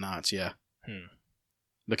one of the nights, yeah.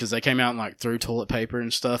 Because they came out and like threw toilet paper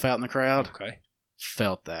and stuff out in the crowd. Okay.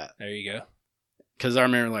 Felt that. There you go. Because I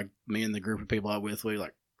remember like me and the group of people I was with, we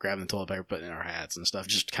like grabbing the toilet paper, putting it in our hats and stuff,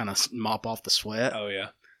 just kind of mop off the sweat. Oh, yeah.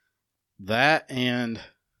 That and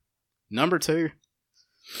number 2,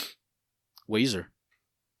 Weezer.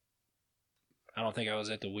 I don't think I was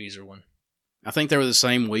at the Weezer one. I think they were the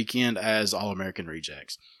same weekend as All American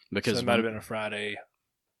Rejects. Because So it might have been a Friday,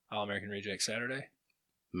 All American Rejects Saturday?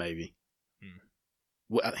 Maybe.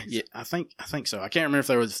 Well, yeah, I think so. I can't remember if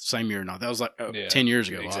they were the same year or not. That was like 10 years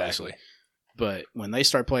ago, exactly. Obviously. But when they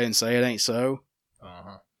started playing Say It Ain't So,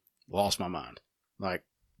 lost my mind. Like,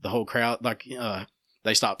 the whole crowd, like,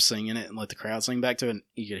 they stopped singing it and let the crowd sing back to it, and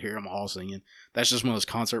you could hear them all singing. That's just one of those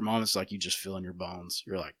concert moments, like, you just feel in your bones.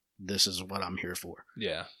 You're like, this is what I'm here for.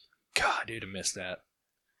 Yeah. God, dude, I missed that.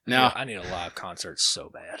 Now, I need a live concert so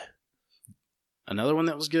bad. Another one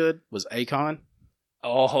that was good was Akon.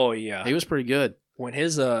 Oh, yeah. He was pretty good. When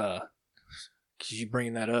his, cause you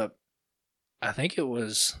bringing that up, I think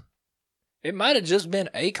it might have just been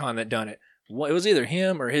Akon that done it. It was either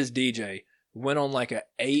him or his DJ went on like a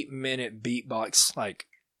 8-minute beatbox, like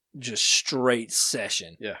just straight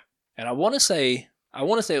session. Yeah. And I want to say it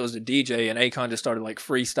was the DJ and Akon just started like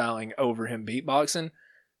freestyling over him beatboxing.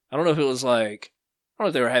 I don't know if it was like, I don't know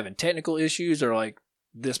if they were having technical issues or like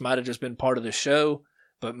this might have just been part of the show,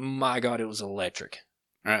 but my God, it was electric.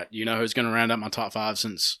 All right, you know who's going to round out my top 5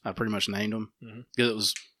 since I pretty much named them? Mhm. Because it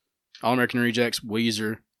was All American Rejects,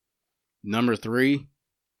 Weezer. Number 3,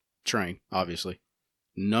 Train, obviously.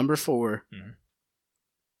 Number 4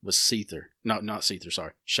 was Seether. No, not Seether,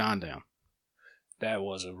 sorry. Shinedown. That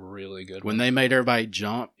was a really good When one. they made everybody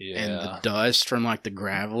jump and the dust from like the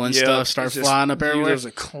gravel and stuff started flying up everywhere. There was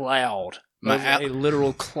a cloud. There was a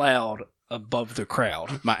literal cloud above the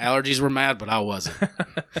crowd. My allergies were mad, but I wasn't.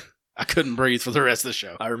 I couldn't breathe for the rest of the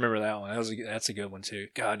show. I remember that one. That's a good one too.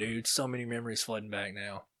 God, dude, so many memories flooding back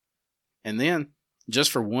now. And then, just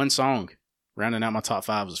for one song, rounding out my top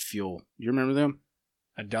 5 was Fuel. You remember them?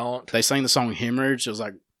 I don't. They sang the song Hemorrhage. It was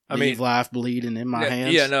like, Leave Life Bleeding in My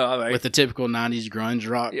Hands. Yeah, no. With the typical 90s grunge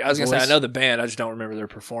rock I was going to voice. say, I know the band. I just don't remember their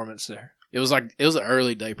performance there. It was an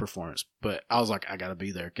early day performance, but I was like, I got to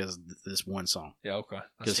be there because this one song. Yeah, okay.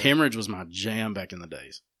 Because Hemorrhage was my jam back in the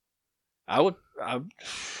days. I'd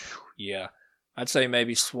say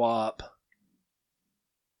maybe swap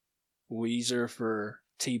Weezer for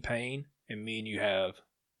T-Pain, and me and you have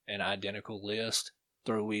an identical list.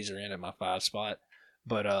 Throw Weezer in at my 5 spot.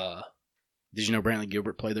 But, did you know Brantley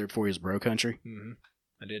Gilbert played there before he was Bro Country? Mm-hmm.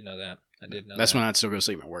 I did know that. That's when I'd still go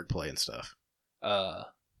see him at work play and stuff. I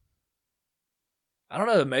don't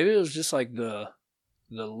know. Maybe it was just like the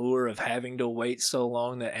lure of having to wait so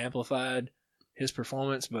long that amplified his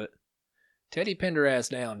performance, but Teddy Pendergrass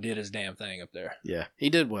Down did his damn thing up there. Yeah, he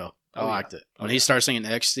did well. I liked it. When he started singing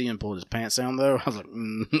Ecstasy and pulled his pants down, though, I was like,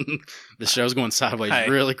 this show's going sideways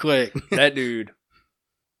really quick. That dude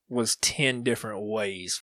was 10 different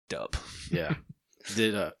ways up. Yeah.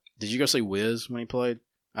 Did you go see Wiz when he played?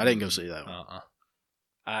 I didn't go see that one.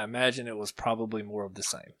 I imagine it was probably more of the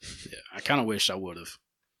same. Yeah, I kind of wish I would have.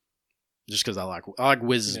 Just because I like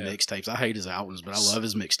Wiz's mixtapes. I hate his albums, but I love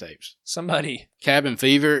his mixtapes. Cabin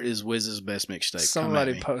Fever is Wiz's best mixtape.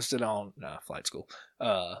 Somebody posted on Flight School.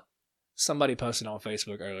 Somebody posted on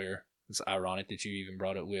Facebook earlier. It's ironic that you even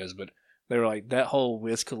brought up Wiz, but they were like, that whole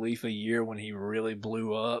Wiz Khalifa year when he really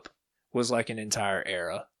blew up was like an entire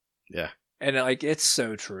era. Yeah. And like, it's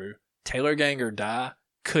so true. Taylor Gang or Die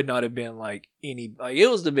could not have been like it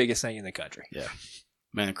was the biggest thing in the country. Yeah.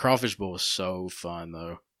 Man, the Crawfish Bowl was so fun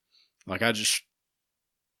though. Like I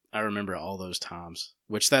remember all those times,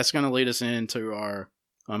 which that's going to lead us into our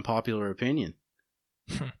unpopular opinion.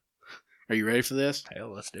 Are you ready for this?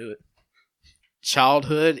 Hell, let's do it.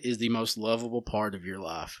 Childhood is the most lovable part of your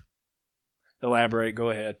life. Elaborate. Go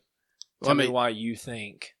ahead. Tell me why you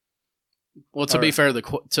think. Well, to be fair,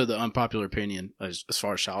 to the unpopular opinion as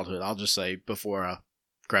far as childhood, I'll just say before I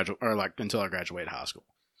graduate, or like until I graduated high school.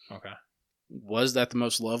 Okay. Was that the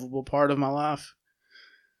most lovable part of my life?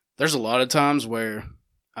 There's a lot of times where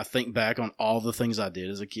I think back on all the things I did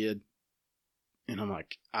as a kid, and I'm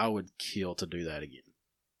like, I would kill to do that again.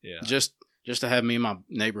 Yeah. Just to have me and my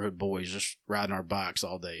neighborhood boys just riding our bikes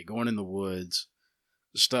all day, going in the woods,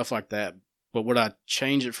 stuff like that. But would I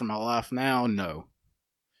change it for my life now? No.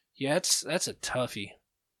 Yeah, that's a toughie.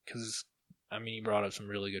 Because, I mean, you brought up some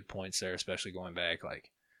really good points there, especially going back,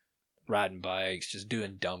 like riding bikes, just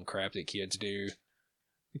doing dumb crap that kids do.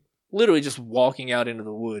 Literally just walking out into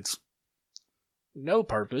the woods. No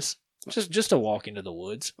purpose. Just to walk into the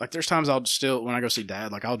woods. Like, there's times when I go see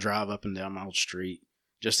Dad, like, I'll drive up and down my old street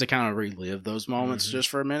just to kind of relive those moments just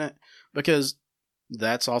for a minute. Because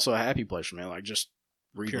that's also a happy place for me. Like, just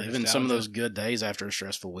reliving some of those good days after a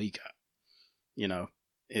stressful week. You know,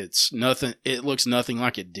 it's nothing. It looks nothing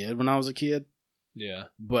like it did when I was a kid. Yeah.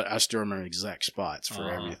 But I still remember exact spots for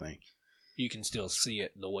everything. You can still see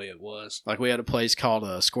it the way it was. Like, we had a place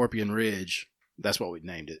called Scorpion Ridge. That's what we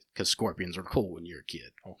named it, because scorpions are cool when you're a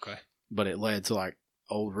kid. Okay. But it led to, like,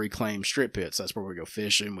 old reclaimed strip pits. That's where we go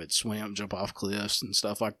fishing. We'd swim, jump off cliffs and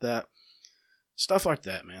stuff like that. Stuff like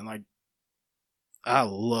that, man. Like, I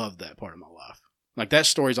love that part of my life. Like, that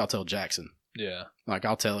stories I'll tell Jackson. Yeah. Like,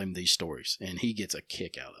 I'll tell him these stories, and he gets a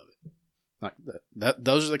kick out of it. Like,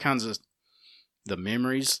 those are the kinds of the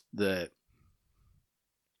memories that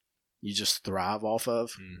you just thrive off of.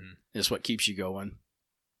 Mm-hmm. It's what keeps you going.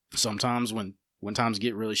 Sometimes when times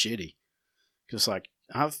get really shitty. Because, like,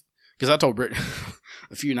 I told Britt not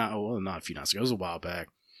a few nights ago, it was a while back.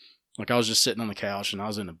 Like, I was just sitting on the couch, and I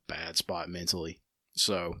was in a bad spot mentally.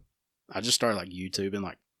 So, I just started, like, YouTubing,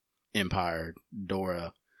 like, Empire,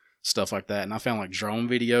 Dora, stuff like that. And I found, like, drone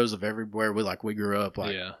videos of everywhere we grew up,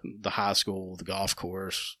 like, the high school, the golf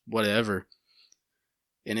course, whatever.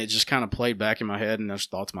 And it just kind of played back in my head, and I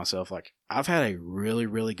just thought to myself, like, I've had a really,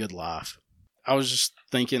 really good life. I was just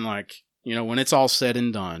thinking, like, you know, when it's all said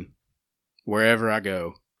and done, wherever I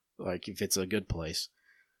go, like, if it's a good place,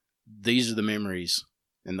 these are the memories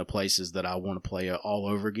and the places that I want to play all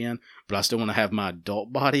over again, but I still want to have my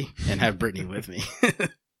adult body and have Brittany with me.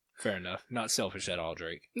 Fair enough. Not selfish at all,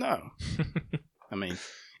 Drake. No. I mean,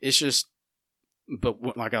 it's just,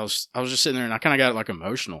 but like I was just sitting there and I kind of got like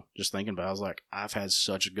emotional just thinking about it. I was like, I've had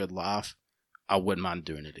such a good life. I wouldn't mind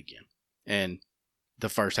doing it again. And the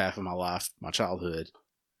first half of my life, my childhood,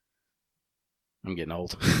 I'm getting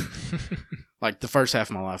old. Like, the first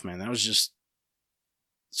half of my life, man, that was just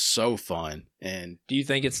so fun. And do you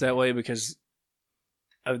think it's that way because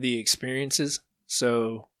of the experiences?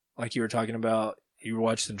 So, like you were talking about, you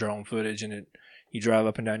watch the drone footage and you drive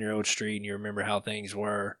up and down your old street and you remember how things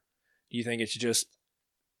were. Do you think it's just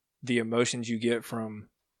the emotions you get from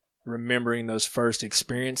remembering those first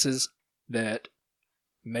experiences that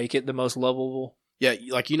make it the most lovable? Yeah,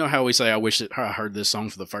 like, you know how we say, I wish that I heard this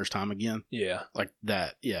song for the first time again? Yeah. Like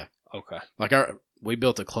that, yeah. Okay. Like, we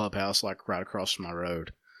built a clubhouse, like, right across from my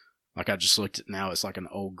road. Like, I just looked at it now, it's like an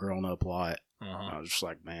old grown-up lot. I was just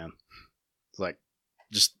like, man. It's like,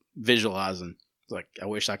 just visualizing. It's like, I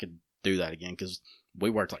wish I could do that again, because we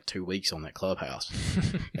worked like 2 weeks on that clubhouse.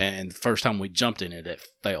 And the first time we jumped in it, it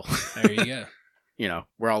fell. There you go. You know,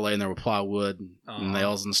 we're all laying there with plywood and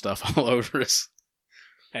nails and stuff all over us.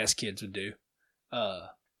 As kids would do.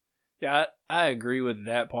 Yeah, I agree with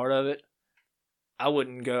that part of it. I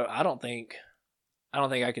wouldn't go. I don't think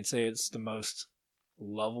I could say it's the most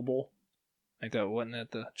lovable. Like, that wasn't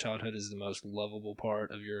that the childhood is the most lovable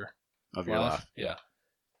part of your life. Yeah.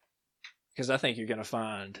 Because I think you're gonna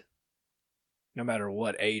find, no matter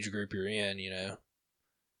what age group you're in, you know,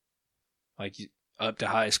 like up to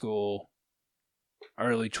high school,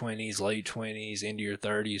 early 20s, late 20s, into your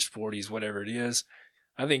 30s, 40s, whatever it is.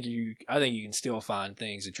 I think you can still find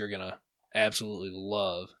things that you're gonna absolutely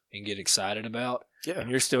love and get excited about. Yeah. And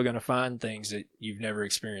you're still gonna find things that you've never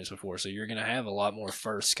experienced before. So you're gonna have a lot more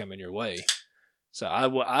firsts coming your way. So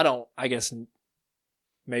I guess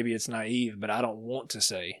maybe it's naive, but I don't want to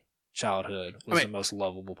say childhood was the most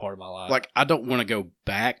lovable part of my life. Like, I don't want to go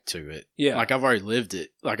back to it. Yeah. Like, I've already lived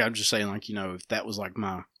it. Like, I'm just saying, like, you know, if that was like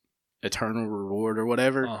my eternal reward or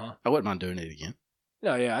whatever, I wouldn't mind doing it again.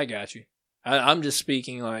 No, yeah, I got you. I'm just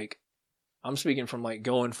speaking from like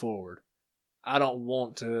going forward. I don't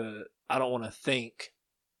want to think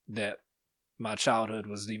that my childhood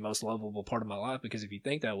was the most lovable part of my life, because if you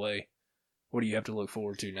think that way, what do you have to look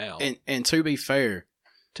forward to now? And to be fair,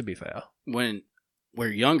 when we're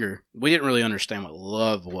younger, we didn't really understand what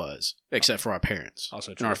love was, except for our parents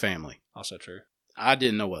Also true. and our family. Also true. I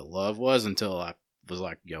didn't know what love was until I was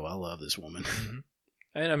like, yo, I love this woman. Mm-hmm.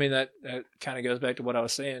 And I mean, that kind of goes back to what I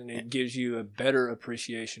was saying. It gives you a better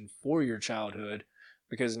appreciation for your childhood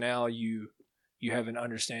because now you have an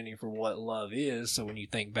understanding for what love is. So when you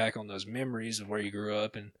think back on those memories of where you grew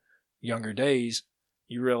up in younger days,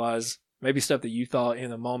 you realize maybe stuff that you thought in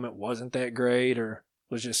the moment wasn't that great or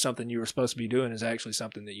was just something you were supposed to be doing is actually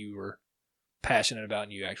something that you were passionate about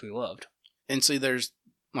and you actually loved. And see, there's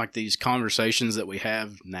like these conversations that we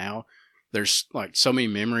have now. There's like so many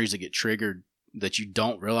memories that get triggered that you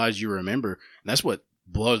don't realize you remember. And that's what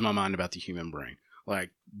blows my mind about the human brain.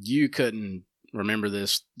 Like, you couldn't remember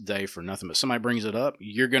this day for nothing, but somebody brings it up,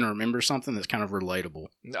 you're going to remember something that's kind of relatable.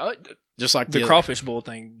 Just like the crawfish bowl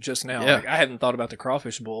thing just now. Yeah. Like, I hadn't thought about the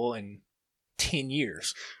crawfish bowl in 10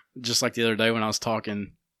 years. Just like the other day when I was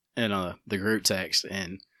talking in the group text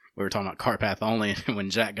and we were talking about cart path only, and when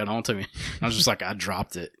Jack got on to me, I was just like, I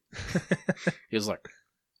dropped it. He was like,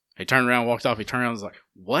 he turned around, walked off. He turned around, I was like,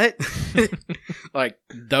 what? Like,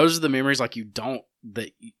 those are the memories like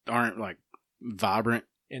that aren't like vibrant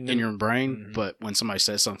in your brain, mm-hmm. But when somebody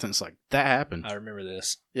says something, it's like, that happened. I remember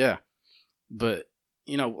this. Yeah. But,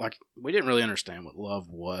 like, we didn't really understand what love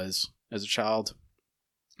was as a child,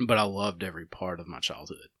 but I loved every part of my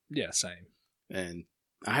childhood. Yeah, same. And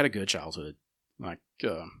I had a good childhood, like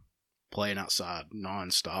playing outside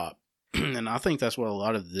nonstop. And I think that's what a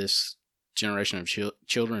lot of this generation of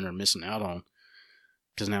children are missing out on,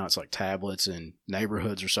 because now it's like tablets and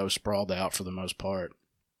neighborhoods are so sprawled out for the most part.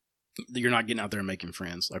 You're not getting out there and making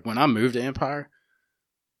friends. Like, when I moved to Empire,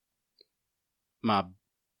 one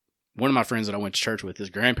of my friends that I went to church with, his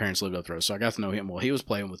grandparents lived up the road, so I got to know him. Well, he was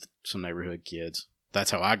playing with some neighborhood kids.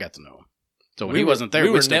 That's how I got to know him. So when he wasn't there,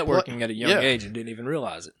 we were networking at a young age and didn't even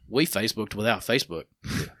realize it. We Facebooked without Facebook.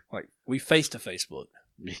 Like, we faced to Facebook.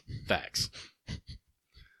 Facts.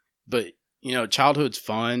 But, childhood's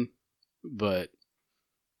fun, but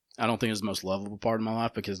I don't think it's the most lovable part of my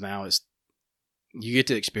life, because now you get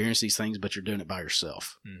to experience these things, but you're doing it by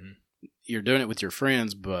yourself. Mm-hmm. You're doing it with your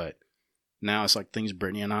friends, but now it's like things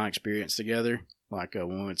Brittany and I experienced together, like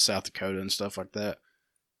when we went to South Dakota and stuff like that.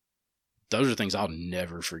 Those are things I'll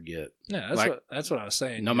never forget. Yeah, that's what I was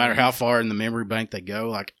saying. No matter how far in the memory bank they go,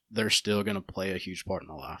 like, they're still going to play a huge part in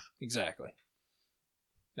my life. Exactly.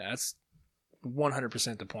 That's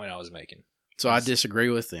 100% the point I was making. So I disagree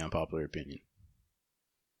with the unpopular opinion.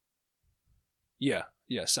 Yeah,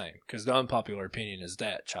 same. Because the unpopular opinion is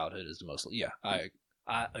that childhood is the most... Yeah,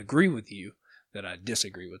 I agree with you that I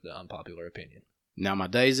disagree with the unpopular opinion. Now, my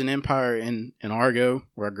days in Empire and Argo,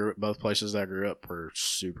 where I grew up, both places that I grew up, were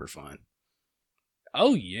super fun.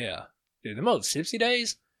 Oh, yeah. Dude, the most Sipsy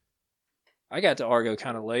days, I got to Argo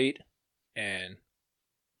kind of late, and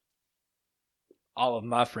all of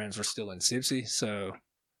my friends were still in Sipsy, so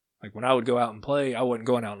like when I would go out and play, I wasn't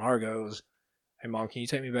going out in Argo. It was, hey, Mom, can you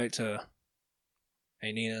take me back to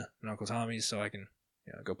Hey Nina and Uncle Tommy's so I can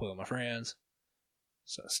go play with my friends?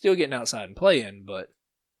 So still getting outside and playing, but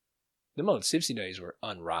the most Sipsy days were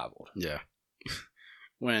unrivaled. Yeah.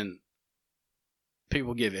 When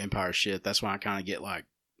people give Empire shit, that's when I kind of get like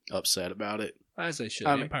upset about it. As they should.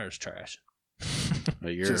 Empire's trash.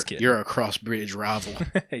 You're a cross-bridge rival.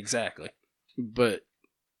 Exactly. But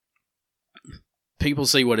people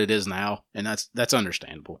see what it is now, and that's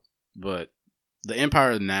understandable. But the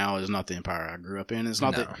Empire now is not the Empire I grew up in. It's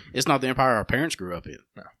not the Empire our parents grew up in.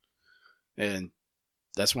 No. And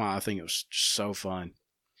that's why I think it was just so fun.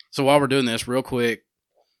 So while we're doing this, real quick,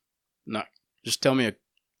 just tell me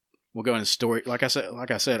we'll go into story. Like I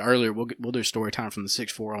said earlier, we'll do story time from the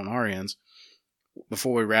 6-4 on our ends.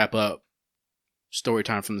 Before we wrap up, story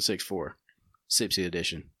time from the 6-4, Sipsy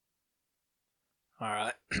edition. All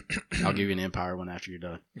right. I'll give you an Empire one after you're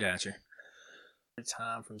done. Gotcha.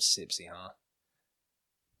 Time from Sipsy, huh?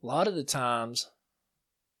 A lot of the times,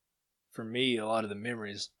 for me, a lot of the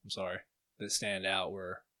memories, that stand out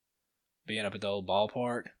were being up at the old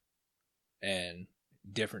ballpark and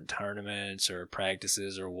different tournaments or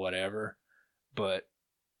practices or whatever. But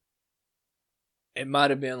it might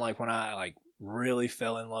have been like when I really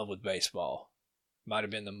fell in love with baseball. Might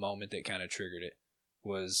have been the moment that kind of triggered it.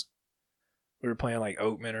 Was we were playing like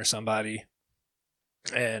Oakman or somebody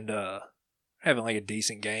and having like a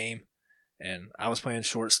decent game, and I was playing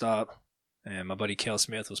shortstop and my buddy Kel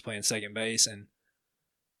Smith was playing second base, and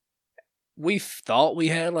we thought we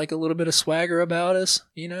had like a little bit of swagger about us,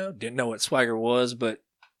 didn't know what swagger was, but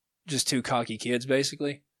just two cocky kids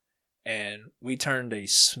basically. And we turned a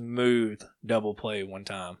smooth double play one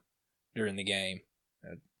time during the game.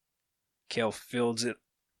 Kel fields it,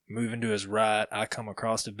 moving to his right. I come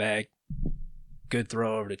across the bag, good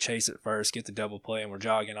throw over to Chase at first, get the double play, and we're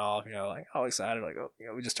jogging off, like all excited, like, oh,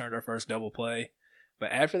 we just turned our first double play.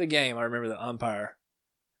 But after the game, I remember the umpire,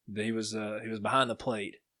 he was behind the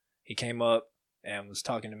plate. He came up and was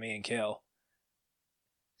talking to me and Kel.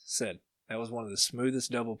 Said, that was one of the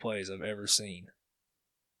smoothest double plays I've ever seen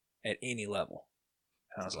at any level.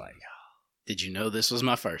 And I was like, did you know this was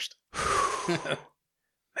my first? man,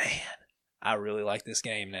 I really like this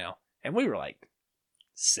game now. And we were like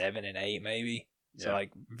 7 and 8 maybe. So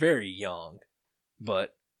like very young.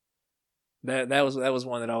 But that was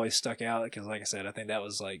one that always stuck out because like I said, I think that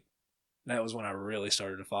was when I really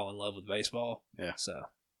started to fall in love with baseball. Yeah. So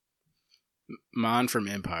mine from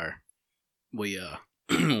Empire. We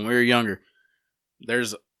when we were younger,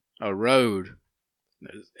 there's a road.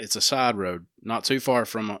 It's a side road, not too far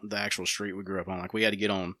from the actual street we grew up on. Like we had to get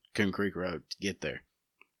on Coon Creek Road to get there.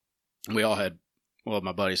 We all had,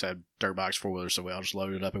 my buddies had dirt bikes, 4-wheelers, so we all just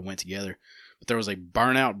loaded it up and went together. But there was a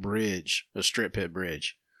burnout bridge, a strip pit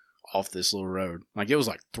bridge, off this little road. Like it was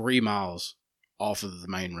like 3 miles off of the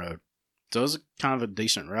main road. So it was kind of a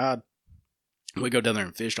decent ride. We go down there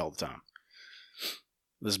and fished all the time.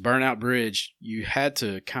 This burnout bridge, you had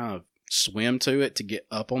to kind of swim to it to get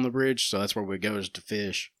up on the bridge, so that's where we go is to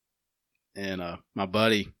fish. And my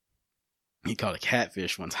buddy, he caught a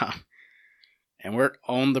catfish one time, and we're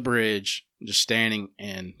on the bridge just standing,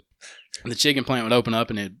 and the chicken plant would open up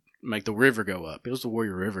and it'd make the river go up. It was the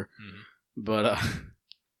Warrior River. But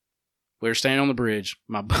we were standing on the bridge.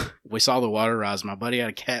 We saw the water rise. My buddy had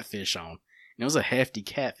a catfish on, and it was a hefty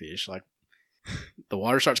catfish. Like the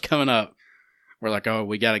water starts coming up, we're like, oh,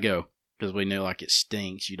 we gotta go. Because we knew, like, it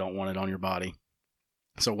stinks. You don't want it on your body.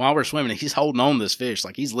 So while we're swimming, he's holding on to this fish.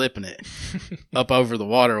 Like, he's lipping it up over the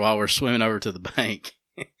water while we're swimming over to the bank.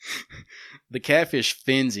 The catfish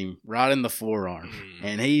fins him right in the forearm.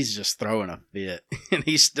 And he's just throwing a fit. And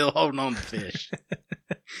he's still holding on to the fish.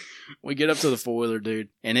 We get up to the 4-wheeler, dude.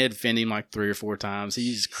 And it finned him like 3 or 4 times.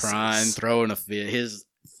 He's crying, throwing a fit. His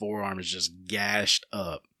forearm is just gashed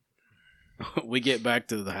up. We get back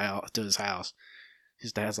to his house.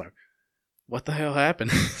 His dad's like, what the hell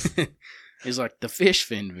happened? He's like, the fish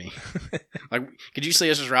finned me. Like, could you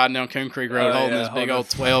see us just riding down Coon Creek Road holding this big old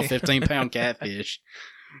 12, 15-pound catfish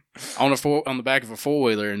on the back of a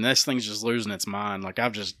 4-wheeler, and this thing's just losing its mind. Like,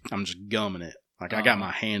 I'm just gumming it. Like, I got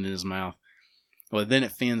my hand in his mouth. Well, then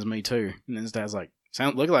it fins me too. And then his dad's like,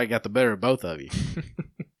 look like I got the better of both of you.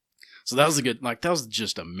 So that was that was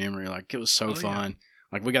just a memory. Like, it was so fun. Yeah.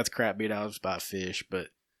 Like, we got the crap beat out of us by a fish, but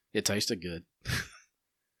it tasted good.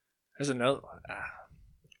 There's another one.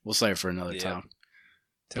 We'll save it for another time.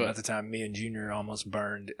 Tell about the time me and Junior almost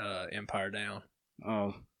burned Empire down.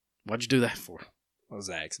 Oh, what'd you do that for? It was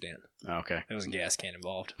an accident. Oh, okay. There was a gas can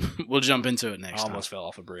involved. We'll jump into it next time. I almost fell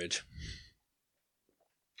off a bridge.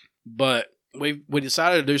 But we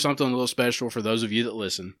decided to do something a little special for those of you that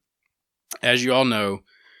listen. As you all know,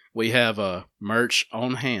 we have merch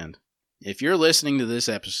on hand. If you're listening to this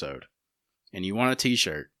episode and you want a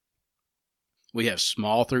t-shirt, we have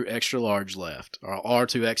small through extra large left. Our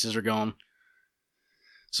R2Xs are gone.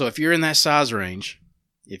 So if you're in that size range,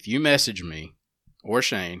 if you message me or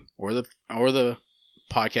Shane or the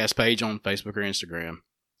podcast page on Facebook or Instagram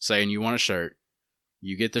saying you want a shirt,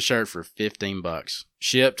 you get the shirt for $15,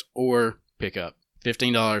 shipped or pickup.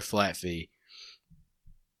 $15 flat fee.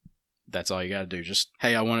 That's all you got to do. Just,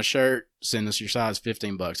 hey, I want a shirt. Send us your size,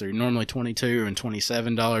 $15. They're normally $22 and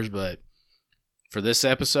 $27, but for this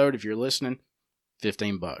episode, if you're listening,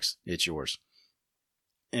 $15. It's yours.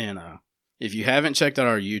 And if you haven't checked out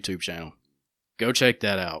our YouTube channel, go check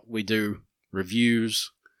that out. We do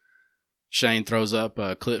reviews. Shane throws up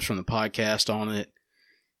clips from the podcast on it.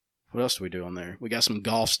 What else do we do on there? We got some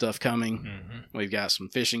golf stuff coming. Mm-hmm. We've got some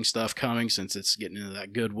fishing stuff coming since it's getting into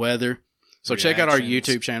that good weather. So check out our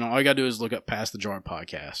YouTube channel. All you got to do is look up Pass the Jar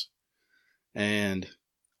Podcast. And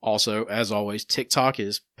also, as always, TikTok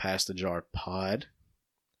is Pass the Jar Pod.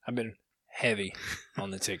 I've been heavy on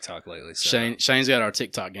the TikTok lately. So Shane's got our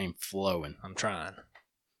TikTok game flowing. I'm trying.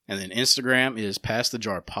 And then Instagram is Pass the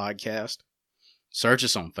Jar Podcast. Search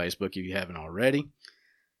us on Facebook if you haven't already.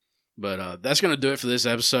 But that's going to do it for this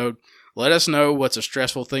episode. Let us know what's a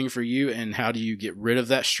stressful thing for you and how do you get rid of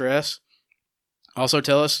that stress. Also,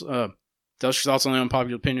 tell us your thoughts on the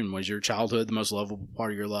unpopular opinion. Was your childhood the most lovable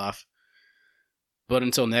part of your life? But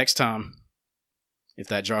until next time, if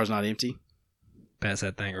that jar's not empty, pass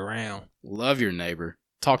that thing around. Love your neighbor.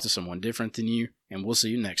 Talk to someone different than you. And we'll see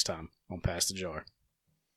you next time on Pass the Jar.